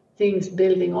see things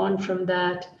building on from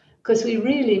that, because we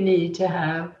really need to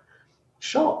have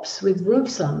shops with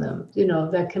roofs on them,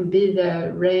 that can be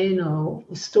there rain or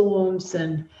storms,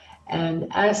 and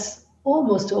as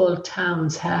almost all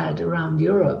towns had around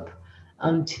Europe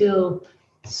until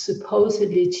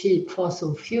supposedly cheap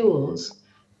fossil fuels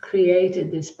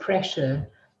created this pressure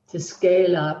to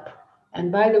scale up.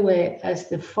 And by the way, as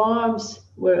the farms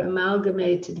were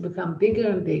amalgamated to become bigger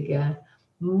and bigger,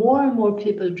 more and more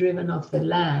people driven off the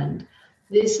land,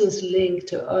 this was linked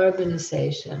to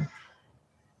urbanization.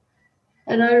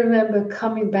 And I remember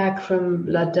coming back from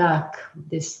Ladakh,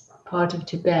 this part of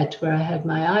Tibet where I had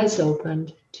my eyes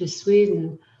opened, to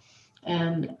Sweden,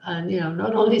 and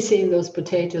not only seeing those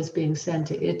potatoes being sent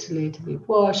to Italy to be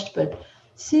washed, but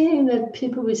seeing that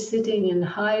people were sitting in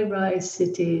high-rise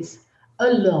cities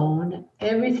alone.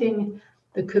 Everything,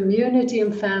 the community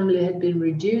and family had been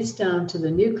reduced down to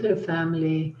the nuclear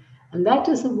family, and that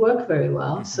doesn't work very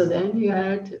well. So then you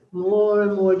had more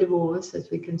and more divorce, as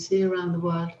we can see around the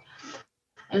world.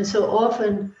 And so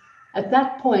often, at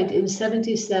that point in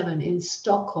 77 in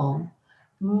Stockholm,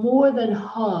 more than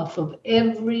half of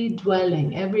every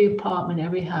dwelling, every apartment,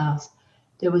 every house,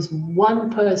 there was one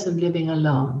person living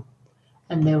alone.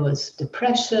 And there was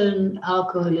depression,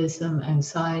 alcoholism,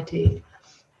 anxiety.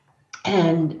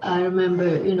 And I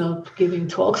remember, giving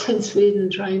talks in Sweden,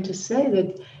 trying to say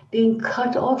that being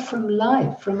cut off from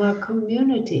life, from our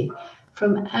community,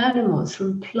 from animals,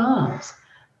 from plants,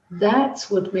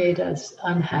 that's what made us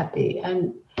unhappy.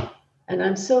 And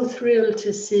I'm so thrilled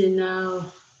to see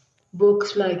now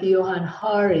books like Johan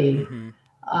Hari,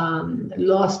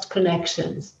 Lost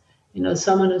Connections.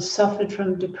 Someone who suffered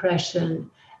from depression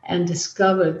and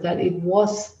discovered that it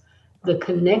was the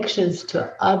connections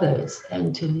to others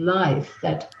and to life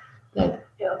that's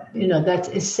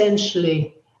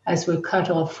essentially, as we're cut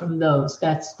off from those,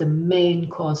 that's the main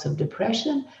cause of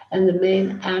depression, and the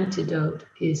main antidote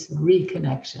is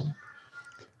reconnection.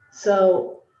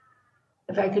 So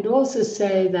if I could also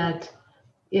say that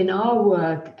in our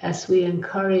work, as we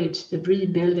encourage the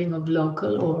rebuilding of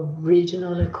local or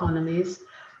regional economies,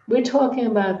 we're talking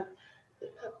about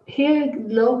here,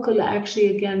 local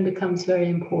actually again becomes very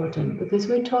important, because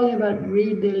we're talking about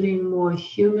rebuilding more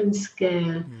human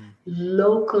scale,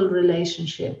 local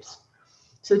relationships.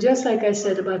 So just like I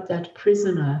said about that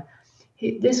prisoner,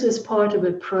 this was part of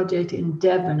a project in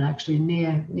Devon, actually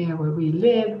near where we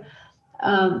live,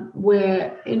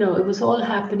 where, it was all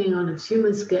happening on a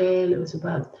human scale. It was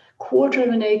about a quarter of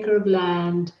an acre of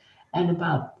land and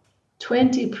about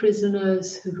 20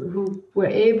 prisoners who were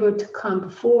able to come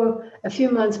a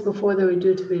few months before they were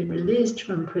due to be released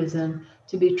from prison,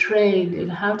 to be trained in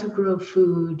how to grow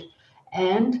food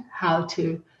and how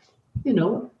to,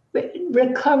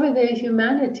 recover their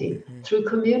humanity through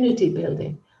community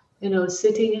building,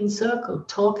 sitting in circle,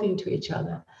 talking to each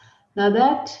other. Now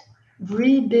that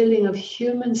rebuilding of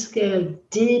human scale,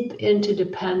 deep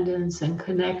interdependence and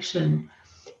connection,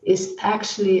 is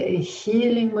actually a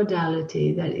healing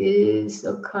modality that is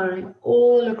occurring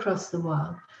all across the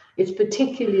world. It's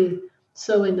particularly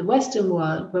so in the Western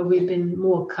world, where we've been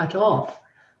more cut off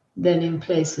than in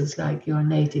places like your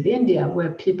native India, where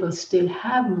people still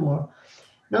have more,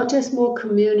 not just more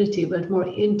community, but more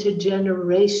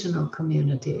intergenerational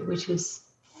community, which is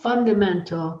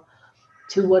fundamental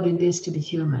to what it is to be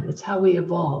human. It's how we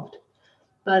evolved.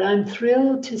 But I'm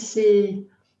thrilled to see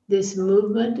this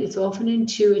movement. It's often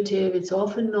intuitive. It's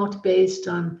often not based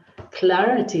on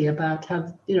clarity about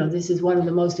how, this is one of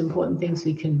the most important things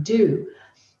we can do.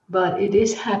 But it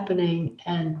is happening.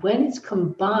 And when it's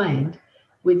combined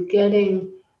with getting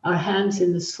our hands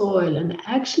in the soil and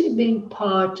actually being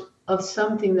part of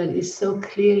something that is so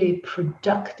clearly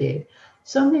productive,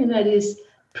 something that is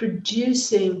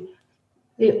producing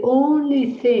the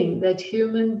only thing that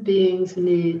human beings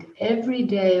need every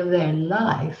day of their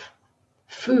life,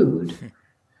 food,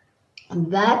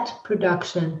 and that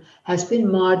production has been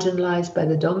marginalized by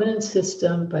the dominant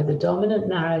system, by the dominant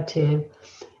narrative,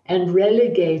 and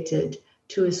relegated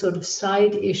to a sort of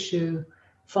side issue.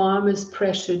 Farmers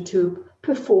pressured to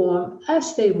perform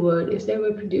as they would if they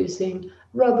were producing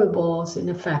rubber balls in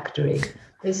a factory.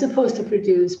 They're supposed to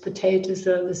produce potatoes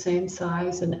that are the same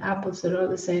size and apples that are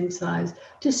the same size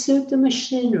to suit the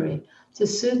machinery, to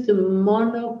suit the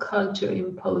monoculture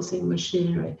imposing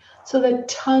machinery, so that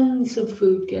tons of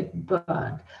food get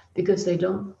burned because they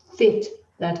don't fit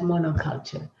that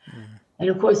monoculture. And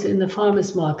of course, in the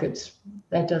farmers' markets,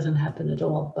 that doesn't happen at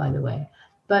all, by the way.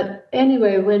 But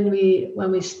anyway, when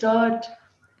we start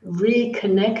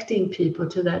reconnecting people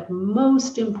to that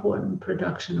most important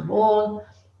production of all,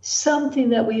 something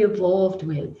that we evolved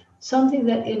with, something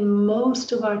that in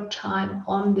most of our time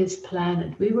on this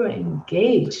planet, we were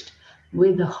engaged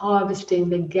with the harvesting,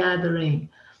 the gathering,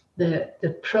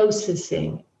 the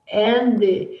processing, and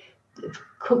the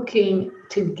cooking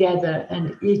together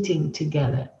and eating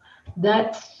together.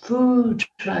 That food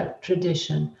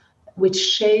tradition, which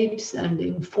shapes and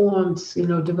informs,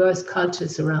 diverse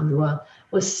cultures around the world,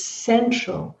 was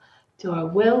central to our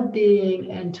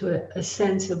well-being and to a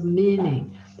sense of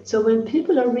meaning. So when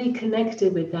people are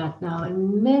reconnected with that now,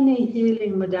 in many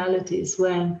healing modalities,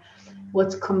 when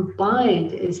what's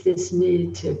combined is this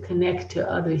need to connect to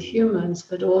other humans,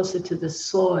 but also to the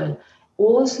soil,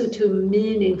 also to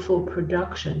meaningful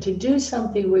production, to do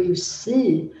something where you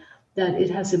see that it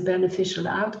has a beneficial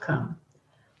outcome.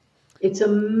 It's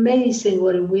amazing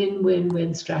what a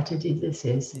win-win-win strategy this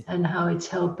is, and how it's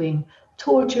helping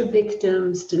torture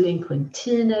victims, delinquent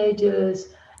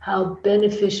teenagers, how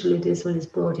beneficial it is when it's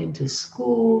brought into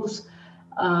schools.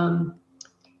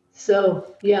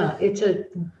 It's a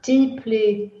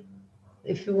deeply,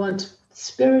 if you want,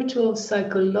 spiritual,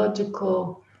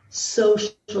 psychological,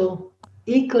 social,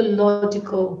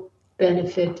 ecological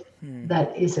benefit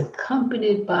that is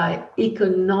accompanied by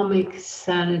economic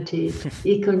sanity,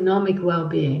 economic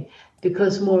well-being,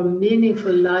 because more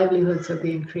meaningful livelihoods are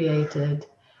being created.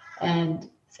 And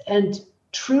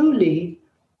truly,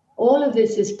 all of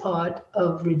this is part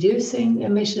of reducing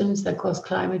emissions that cause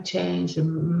climate change,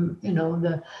 and,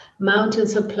 the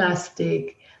mountains of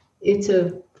plastic. It's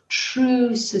a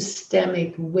true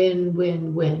systemic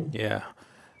win-win-win. Yeah.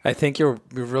 I think you're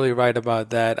really right about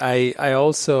that. I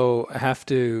also have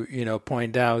to,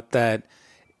 point out that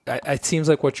it seems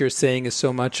like what you're saying is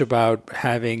so much about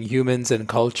having humans and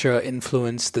culture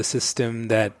influence the system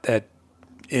that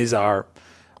is our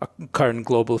current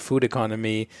global food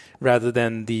economy, rather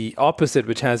than the opposite,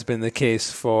 which has been the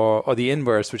case or the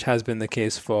inverse, which has been the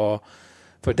case for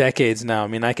decades now. I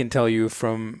mean, I can tell you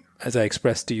from, as I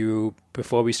expressed to you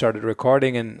before we started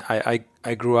recording, and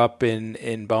I grew up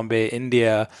in Bombay,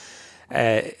 India,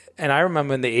 and I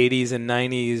remember in the 80s and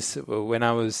 90s when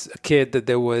I was a kid that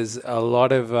there was a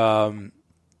lot of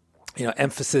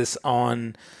emphasis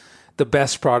on the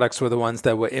best products were the ones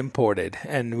that were imported,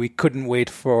 and we couldn't wait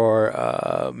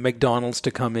for McDonald's to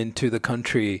come into the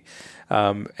country.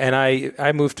 And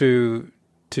I moved to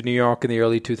New York in the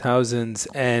early 2000s,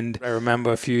 and I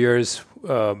remember a few years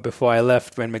before I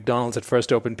left, when McDonald's had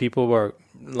first opened, people were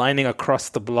lining across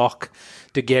the block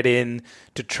to get in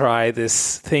to try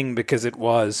this thing because it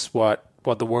was what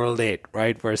the world ate,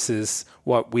 right? Versus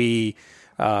what we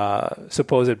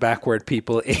supposed backward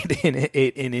people ate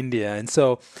in India. And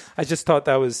so I just thought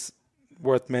that was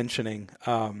worth mentioning.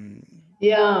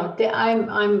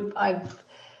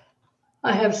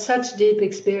 I have such deep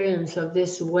experience of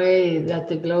this way that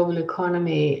the global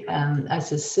economy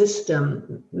as a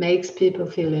system makes people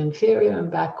feel inferior and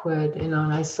backward, and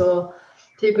I saw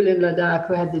people in Ladakh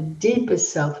who had the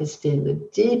deepest self-esteem, the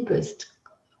deepest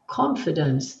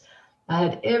confidence I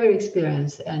had ever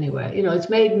experienced anywhere. It's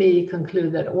made me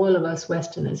conclude that all of us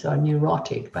Westerners are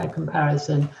neurotic by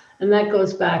comparison. And that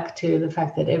goes back to the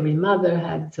fact that every mother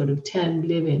had sort of 10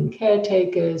 live-in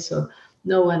caretakers, so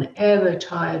no one ever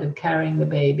tired of carrying the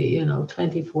baby,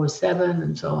 24/7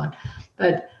 and so on.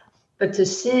 But to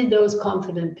see those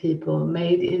confident people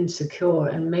made insecure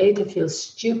and made to feel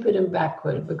stupid and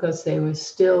backward because they were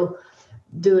still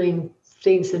doing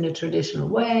things in a traditional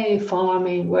way,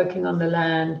 farming, working on the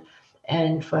land,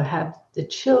 and for have the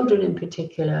children in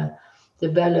particular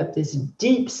develop this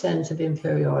deep sense of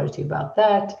inferiority about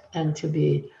that, and to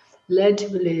be led to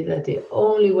believe that the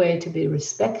only way to be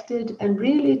respected and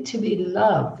really to be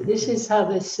loved, this is how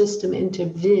the system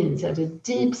intervenes at a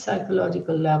deep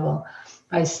psychological level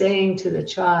by saying to the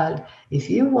child, if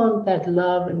you want that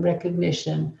love and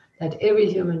recognition that every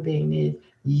human being needs,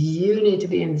 you need to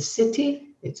be in the city.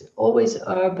 It's always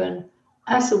urban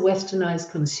as a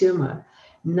westernized consumer.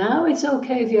 Now it's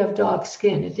okay if you have dark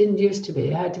skin. It didn't used to be.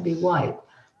 It had to be white.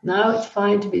 Now it's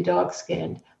fine to be dark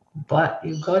skinned, but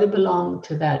you've got to belong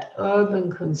to that urban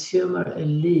consumer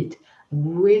elite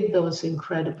with those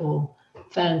incredible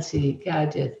fancy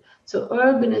gadgets. So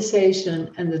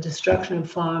urbanization and the destruction of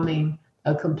farming,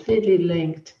 are completely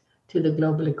linked to the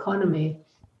global economy.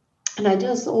 And I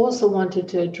just also wanted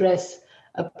to address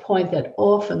a point that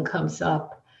often comes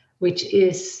up, which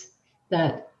is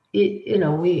that,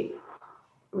 we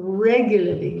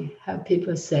regularly have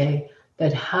people say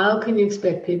that how can you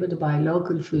expect people to buy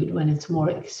local food when it's more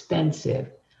expensive?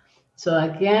 So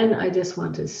again, I just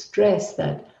want to stress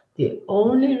that the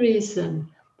only reason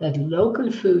that local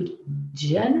food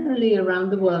generally around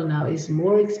the world now is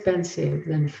more expensive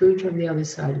than food from the other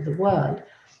side of the world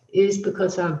is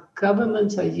because our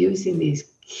governments are using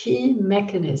these key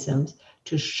mechanisms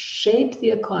to shape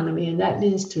the economy, and that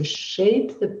means to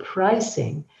shape the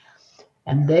pricing.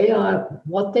 And they are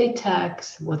what they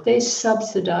tax, what they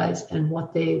subsidize, and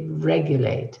what they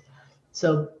regulate.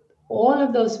 So all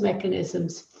of those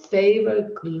mechanisms favor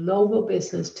global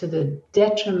business to the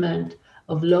detriment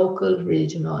of local,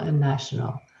 regional, and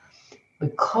national.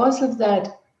 Because of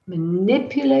that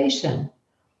manipulation,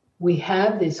 we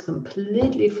have this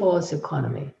completely false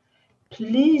economy.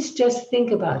 Please just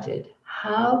think about it.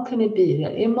 How can it be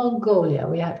that in Mongolia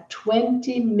we have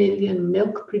 20 million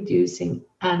milk producing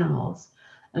animals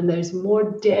and there's more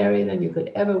dairy than you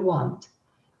could ever want?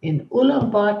 In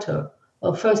Ulaanbaatar,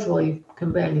 well, first of all, you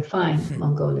can barely find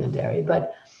Mongolian dairy,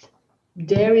 but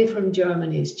dairy from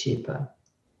Germany is cheaper.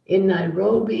 In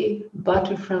Nairobi,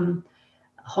 butter from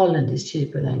Holland is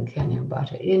cheaper than Kenyan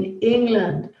butter. In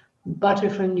England, butter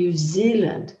from New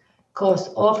Zealand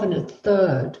costs often a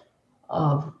third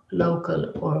of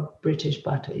local or British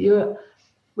butter.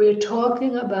 We're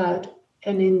talking about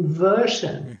an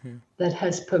inversion that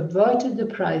has perverted the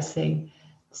pricing.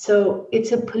 So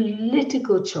it's a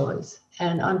political choice.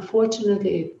 And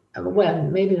unfortunately, well,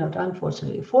 maybe not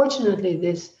unfortunately, fortunately,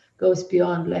 this goes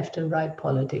beyond left and right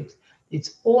politics.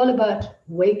 It's all about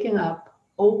waking up,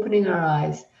 opening our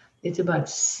eyes. It's about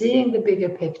seeing the bigger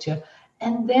picture.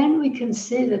 And then we can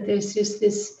see that there's just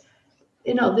this,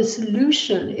 the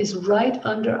solution is right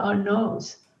under our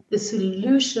nose. The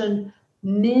solution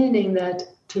meaning that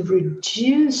to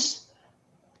reduce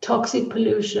toxic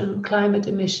pollution, climate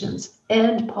emissions,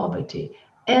 and poverty,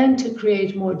 and to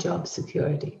create more job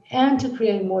security, and to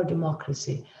create more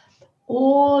democracy.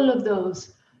 All of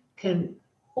those can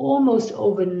almost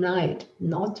overnight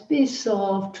not be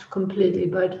solved completely,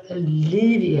 but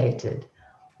alleviated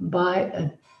by a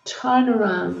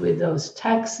turnaround with those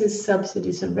taxes,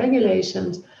 subsidies, and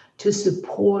regulations to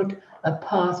support a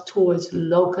path towards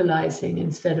localizing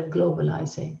instead of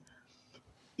globalizing.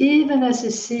 Even as a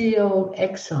CEO of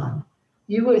Exxon,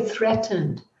 you were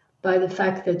threatened by the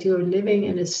fact that you're living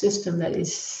in a system that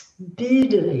is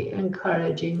speedily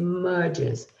encouraging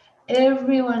mergers.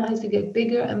 Everyone has to get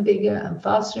bigger and bigger and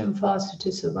faster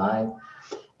to survive.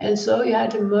 And so you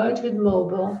had to merge with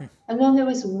Mobil, and then there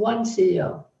was one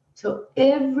CEO. So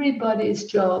everybody's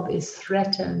job is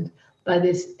threatened by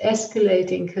this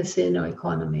escalating casino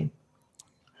economy.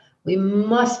 We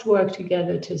must work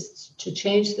together to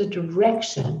change the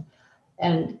direction.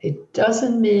 And it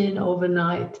doesn't mean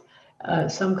overnight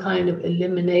some kind of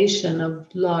elimination of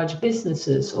large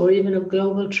businesses or even of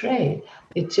global trade.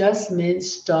 It just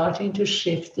means starting to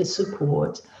shift the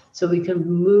support so we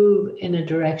can move in a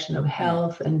direction of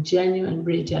health and genuine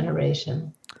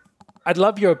regeneration. I'd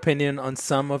love your opinion on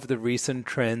some of the recent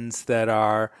trends that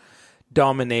are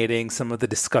dominating some of the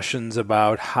discussions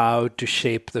about how to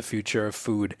shape the future of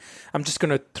food. I'm just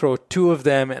going to throw two of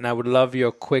them, and I would love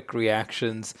your quick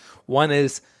reactions. One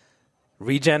is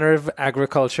regenerative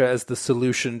agriculture as the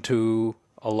solution to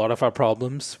a lot of our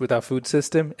problems with our food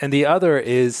system. And the other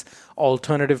is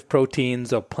alternative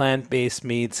proteins or plant-based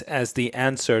meats as the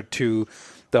answer to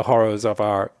the horrors of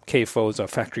our CAFOs or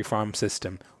factory farm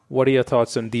system. What are your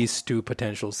thoughts on these two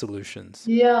potential solutions?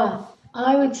 Yeah,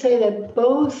 I would say that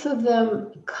both of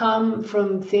them come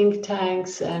from think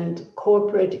tanks and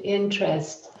corporate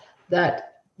interests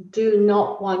that do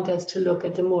not want us to look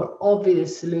at the more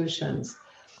obvious solutions.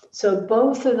 So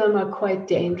both of them are quite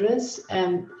dangerous,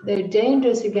 and they're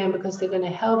dangerous again because they're going to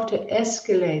help to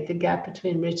escalate the gap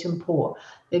between rich and poor.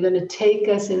 They're going to take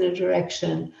us in a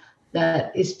direction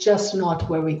that is just not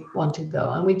where we want to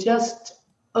go. And we just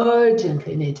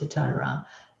urgently need to turn around.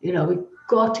 We've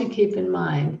got to keep in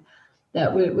mind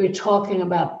that we're talking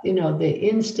about, the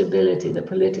instability, the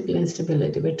political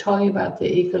instability. We're talking about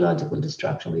the ecological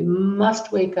destruction. We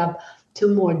must wake up to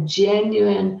more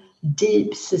genuine,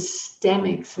 deep,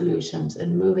 systemic solutions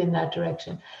and move in that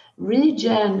direction.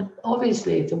 Regen,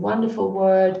 obviously, it's a wonderful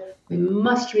word. We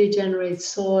must regenerate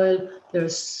soil. There are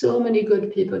so many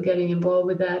good people getting involved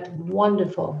with that.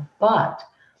 Wonderful. But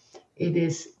it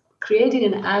is creating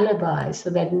an alibi so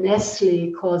that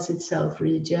Nestle calls itself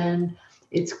Regen.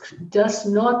 It does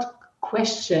not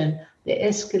question the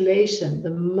escalation, the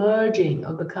merging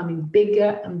of becoming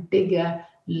bigger and bigger,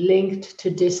 linked to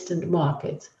distant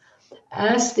markets.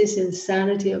 As this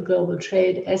insanity of global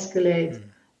trade escalates,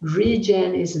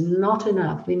 regen is not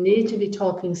enough. We need to be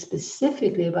talking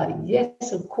specifically about,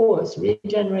 yes, of course,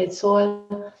 regenerate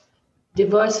soil,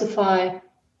 diversify,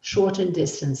 shorten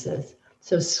distances.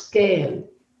 So scale,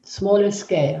 smaller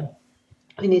scale.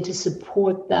 We need to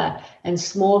support that. And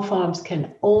small farms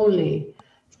can only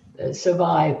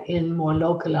survive in more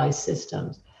localized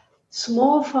systems.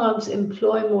 Small farms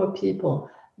employ more people.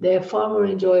 They're far more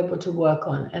enjoyable to work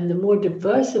on. And the more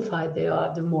diversified they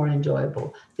are, the more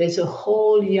enjoyable. There's a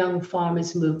whole young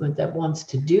farmers movement that wants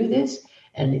to do this.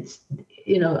 And it's,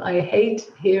 I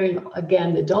hate hearing,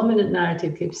 again, the dominant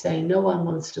narrative keeps saying no one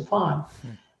wants to farm.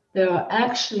 There are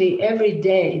actually every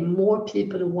day more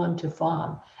people who want to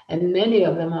farm. And many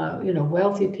of them are,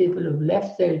 wealthy people who've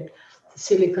left their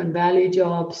Silicon Valley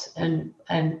jobs and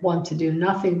want to do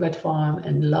nothing but farm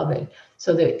and love it.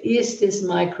 So there is this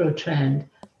micro trend.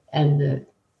 And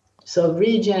so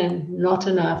regen, not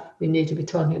enough. We need to be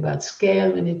talking about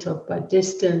scale. We need to talk about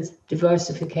distance,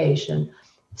 diversification,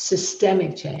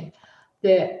 systemic change.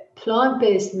 The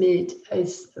plant-based meat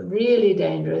is really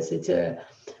dangerous.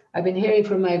 I've been hearing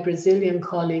from my Brazilian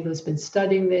colleague who's been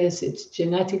studying this. It's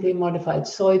genetically modified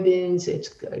soybeans.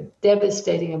 It's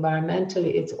devastating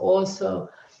environmentally. It's also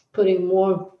putting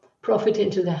more profit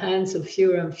into the hands of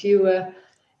fewer and fewer.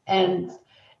 And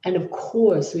of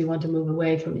course, we want to move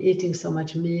away from eating so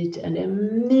much meat and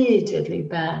immediately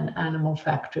ban animal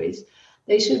factories.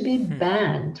 They should be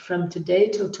banned from today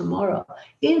till tomorrow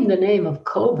in the name of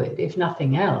COVID, if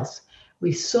nothing else.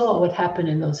 We saw what happened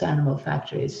in those animal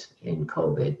factories in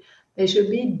COVID. They should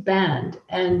be banned,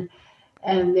 and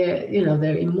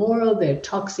they're immoral, they're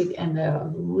toxic, and they're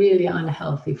really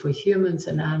unhealthy for humans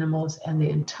and animals and the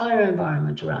entire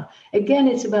environment around. Again,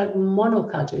 it's about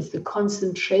monoculture. It's the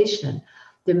concentration.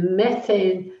 The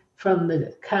methane from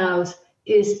the cows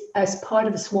is, as part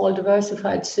of small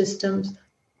diversified systems,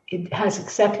 it has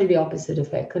exactly the opposite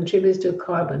effect, contributes to a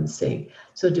carbon sink.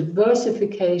 So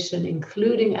diversification,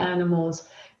 including animals,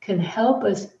 can help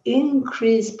us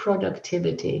increase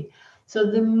productivity.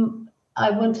 So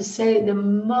I want to say the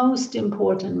most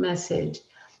important message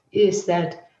is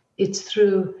that it's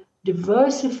through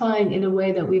diversifying in a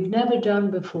way that we've never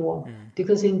done before,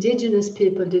 because indigenous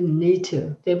people didn't need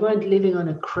to. They weren't living on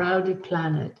a crowded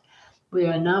planet. We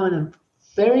are now on a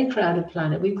very crowded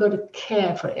planet. We've got to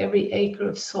care for every acre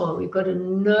of soil. We've got to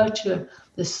nurture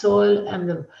the soil and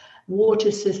the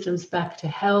water systems back to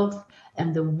health.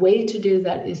 And the way to do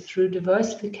that is through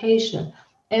diversification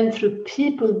and through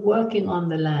people working on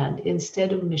the land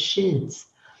instead of machines.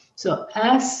 So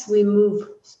as we move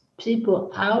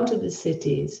people out of the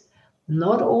cities,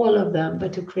 not all of them,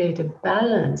 but to create a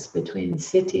balance between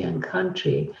city and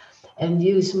country, and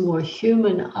use more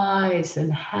human eyes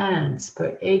and hands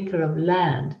per acre of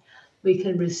land, we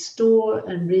can restore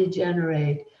and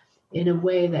regenerate in a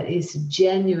way that is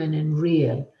genuine and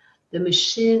real. The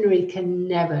machinery can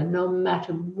never, no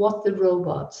matter what the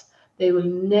robots, they will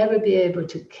never be able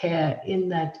to care in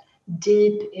that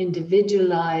deep,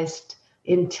 individualized,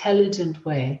 intelligent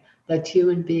way that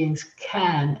human beings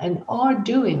can and are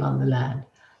doing on the land.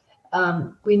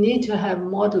 We need to have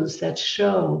models that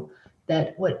show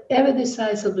that whatever the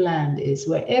size of land is,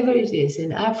 wherever it is,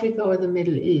 in Africa or the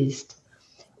Middle East,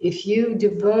 if you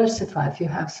diversify, if you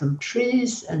have some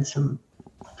trees and some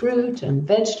fruit and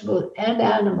vegetables and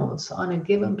animals on a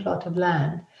given plot of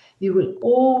land, you will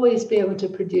always be able to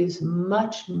produce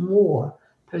much more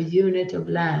per unit of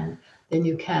land than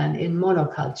you can in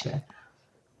monoculture.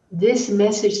 This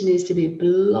message needs to be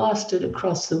blasted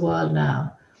across the world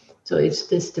now. So it's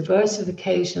this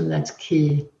diversification that's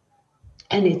key.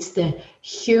 And it's the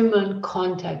human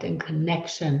contact and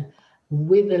connection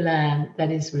with the land that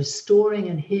is restoring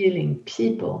and healing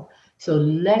people. So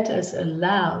let us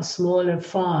allow smaller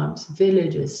farms,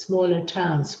 villages, smaller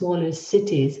towns, smaller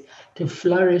cities to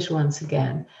flourish once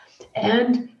again.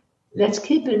 And let's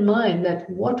keep in mind that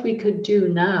what we could do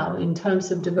now in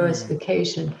terms of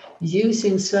diversification,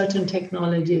 using certain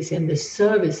technologies in the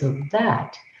service of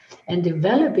that, and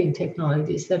developing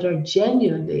technologies that are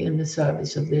genuinely in the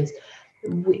service of this,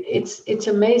 it's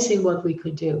amazing what we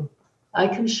could do. I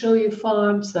can show you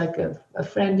farms, like a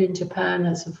friend in Japan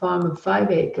has a farm of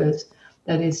 5 acres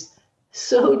that is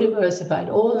so diversified.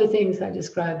 All the things I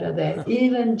described are there,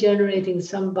 even generating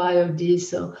some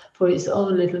biodiesel for his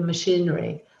own little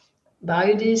machinery.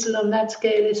 Biodiesel on that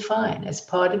scale is fine as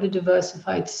part of a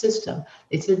diversified system.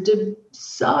 It's a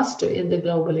disaster in the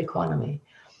global economy.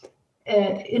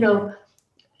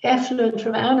 Effluent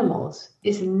from animals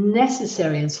is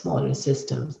necessary in smaller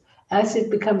systems. as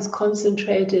it becomes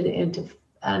concentrated into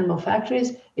animal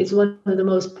factories, it's one of the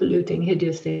most polluting,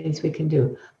 hideous things we can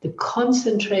do. The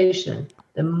concentration,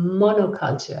 the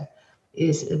monoculture,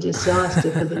 is a disaster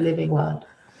for the living world.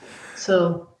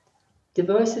 So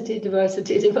diversity,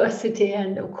 diversity, diversity.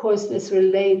 And of course, this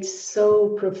relates so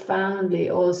profoundly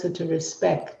also to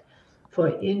respect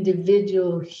for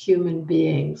individual human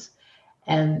beings.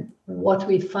 And what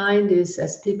we find is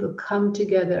as people come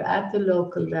together at the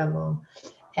local level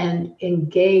and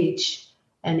engage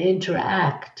and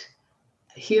interact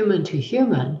human to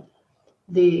human,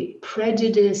 the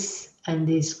prejudice and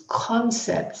these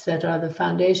concepts that are the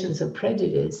foundations of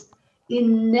prejudice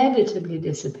inevitably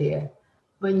disappear.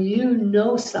 When you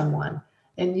know someone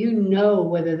and you know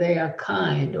whether they are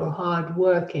kind or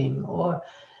hardworking or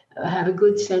have a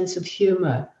good sense of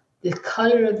humor, the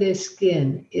color of their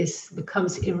skin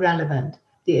becomes irrelevant.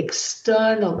 The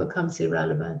external becomes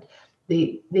irrelevant.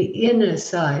 The inner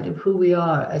side of who we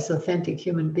are as authentic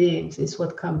human beings is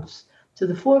what comes to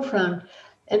the forefront.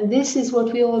 And this is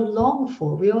what we all long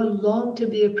for. We all long to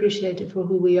be appreciated for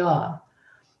who we are.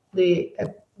 The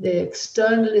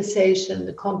externalization,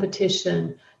 the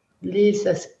competition leaves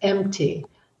us empty,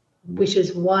 which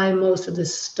is why most of the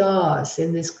stars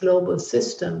in this global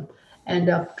system end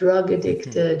up drug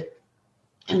addicted.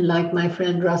 And like my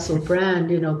friend Russell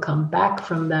Brand, come back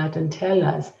from that and tell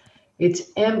us,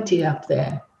 it's empty up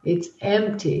there. It's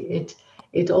empty.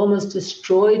 It almost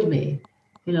destroyed me.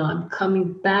 I'm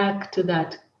coming back to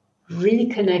that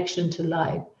reconnection to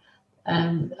life.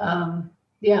 And a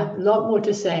lot more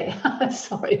to say.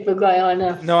 Sorry for going on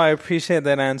now. No, I appreciate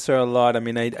that answer a lot. I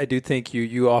mean, I do think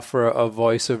you offer a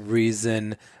voice of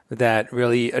reason that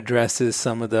really addresses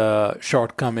some of the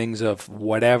shortcomings of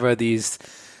whatever these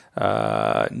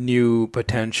new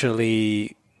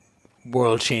potentially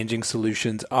world-changing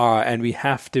solutions are. And we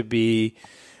have to be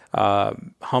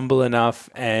humble enough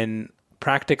and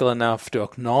practical enough to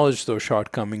acknowledge those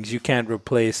shortcomings. You can't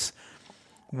replace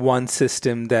one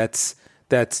system that's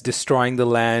destroying the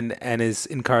land and is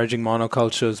encouraging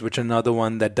monocultures, which another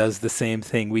one that does the same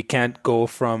thing. We can't go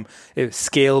from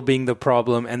scale being the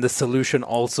problem and the solution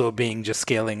also being just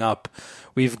scaling up.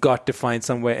 We've got to find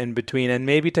somewhere in between. And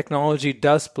maybe technology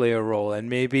does play a role, and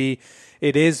maybe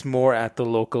it is more at the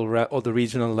local or the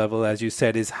regional level, as you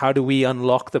said, is how do we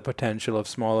unlock the potential of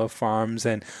smaller farms,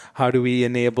 and how do we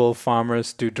enable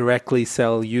farmers to directly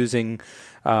sell using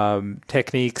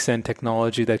techniques and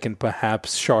technology that can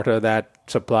perhaps shorter that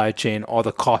supply chain or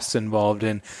the costs involved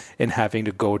in having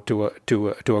to go to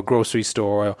a grocery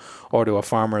store or to a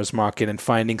farmer's market and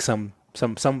finding some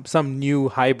new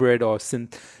hybrid or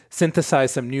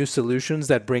synthesize some new solutions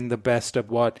that bring the best of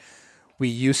what we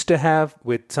used to have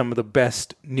with some of the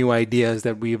best new ideas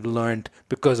that we've learned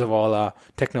because of all our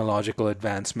technological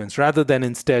advancements, rather than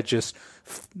instead just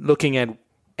looking at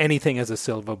anything as a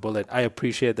silver bullet. I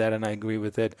appreciate that, and I agree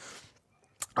with it.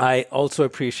 I also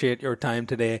appreciate your time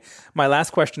today. My last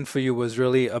question for you was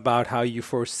really about how you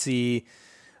foresee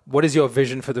what is your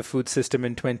vision for the food system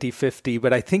in 2050?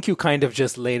 But I think you kind of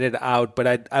just laid it out.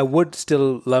 But I would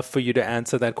still love for you to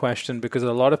answer that question, because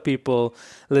a lot of people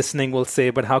listening will say,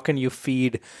 but how can you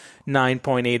feed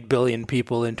 9.8 billion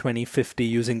people in 2050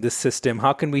 using this system?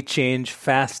 How can we change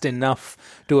fast enough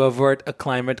to avert a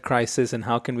climate crisis? And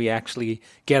how can we actually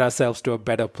get ourselves to a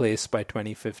better place by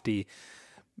 2050?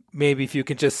 Maybe if you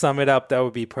could just sum it up, that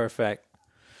would be perfect.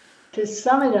 To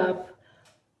sum it up,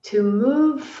 to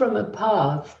move from a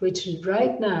path which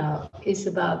right now is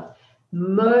about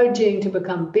merging to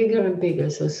become bigger and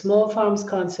bigger. So small farms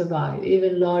can't survive,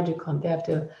 even larger can't. They have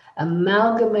to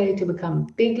amalgamate to become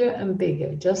bigger and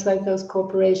bigger, just like those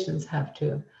corporations have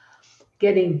to.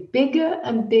 Getting bigger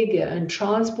and bigger and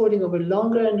transporting over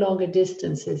longer and longer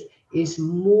distances is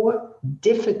more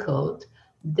difficult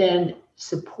than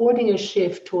supporting a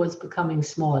shift towards becoming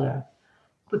smaller.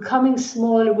 Becoming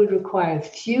smaller would require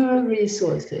fewer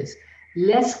resources,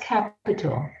 less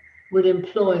capital, would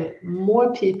employ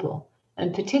more people.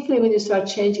 And particularly when you start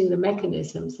changing the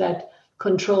mechanisms that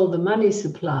control the money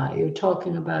supply, you're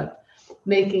talking about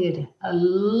making it a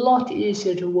lot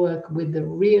easier to work with the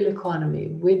real economy,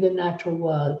 with the natural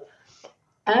world.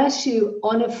 As you,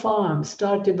 on a farm,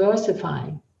 start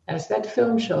diversifying, as that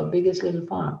film show, Biggest Little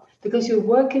Farm, because you're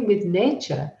working with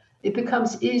nature, it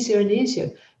becomes easier and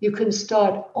easier. You can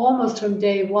start almost from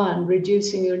day one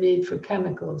reducing your need for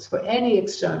chemicals, for any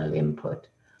external input.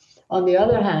 On the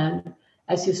other hand,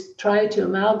 as you try to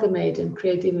amalgamate and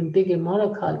create even bigger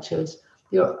monocultures,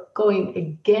 you're going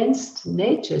against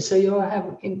nature. So you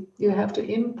have to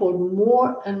import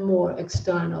more and more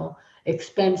external,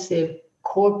 expensive,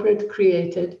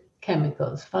 corporate-created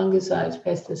chemicals, fungicides,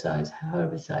 pesticides,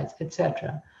 herbicides,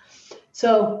 etc.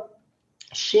 So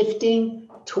shifting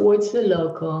towards the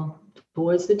local,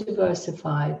 towards the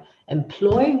diversified,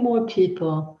 employing more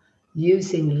people,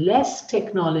 using less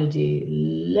technology,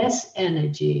 less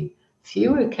energy,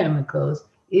 fewer chemicals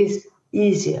is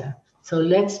easier. So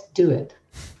let's do it.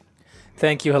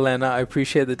 Thank you, Helena. I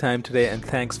appreciate the time today, and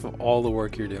thanks for all the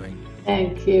work you're doing.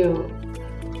 Thank you.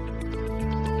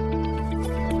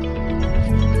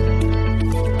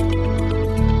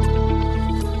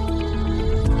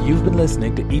 You've been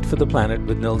listening to Eat for the Planet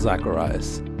with Nil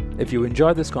Zacharias. If you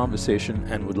enjoyed this conversation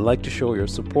and would like to show your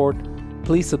support,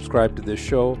 please subscribe to this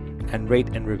show and rate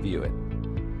and review it.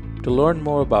 To learn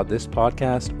more about this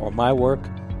podcast or my work,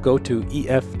 go to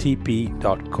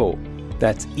EFTP.co.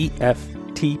 That's EFTP.co.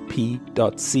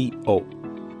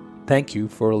 Thank you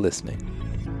for listening.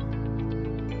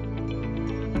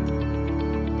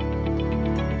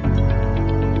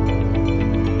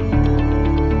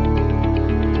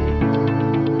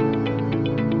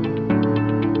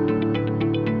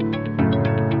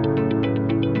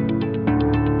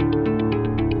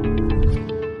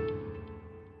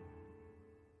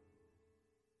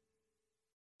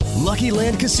 Lucky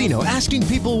Land Casino, asking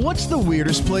people, what's the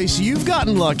weirdest place you've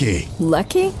gotten lucky?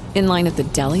 Lucky? In line at the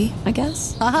deli, I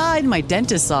guess? Aha, in my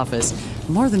dentist's office.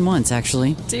 More than once,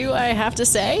 actually. Do I have to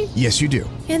say? Yes, you do.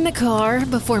 In the car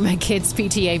before my kids'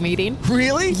 PTA meeting.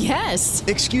 Really? Yes.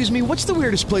 Excuse me, what's the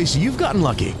weirdest place you've gotten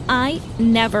lucky? I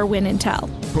never win and tell.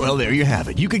 Well, there you have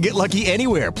it. You can get lucky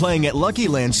anywhere, playing at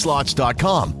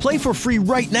LuckyLandSlots.com. Play for free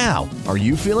right now. Are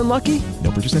you feeling lucky?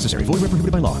 No purchase necessary. Void where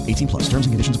prohibited by law. 18+. Terms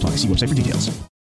and conditions apply. See website for details.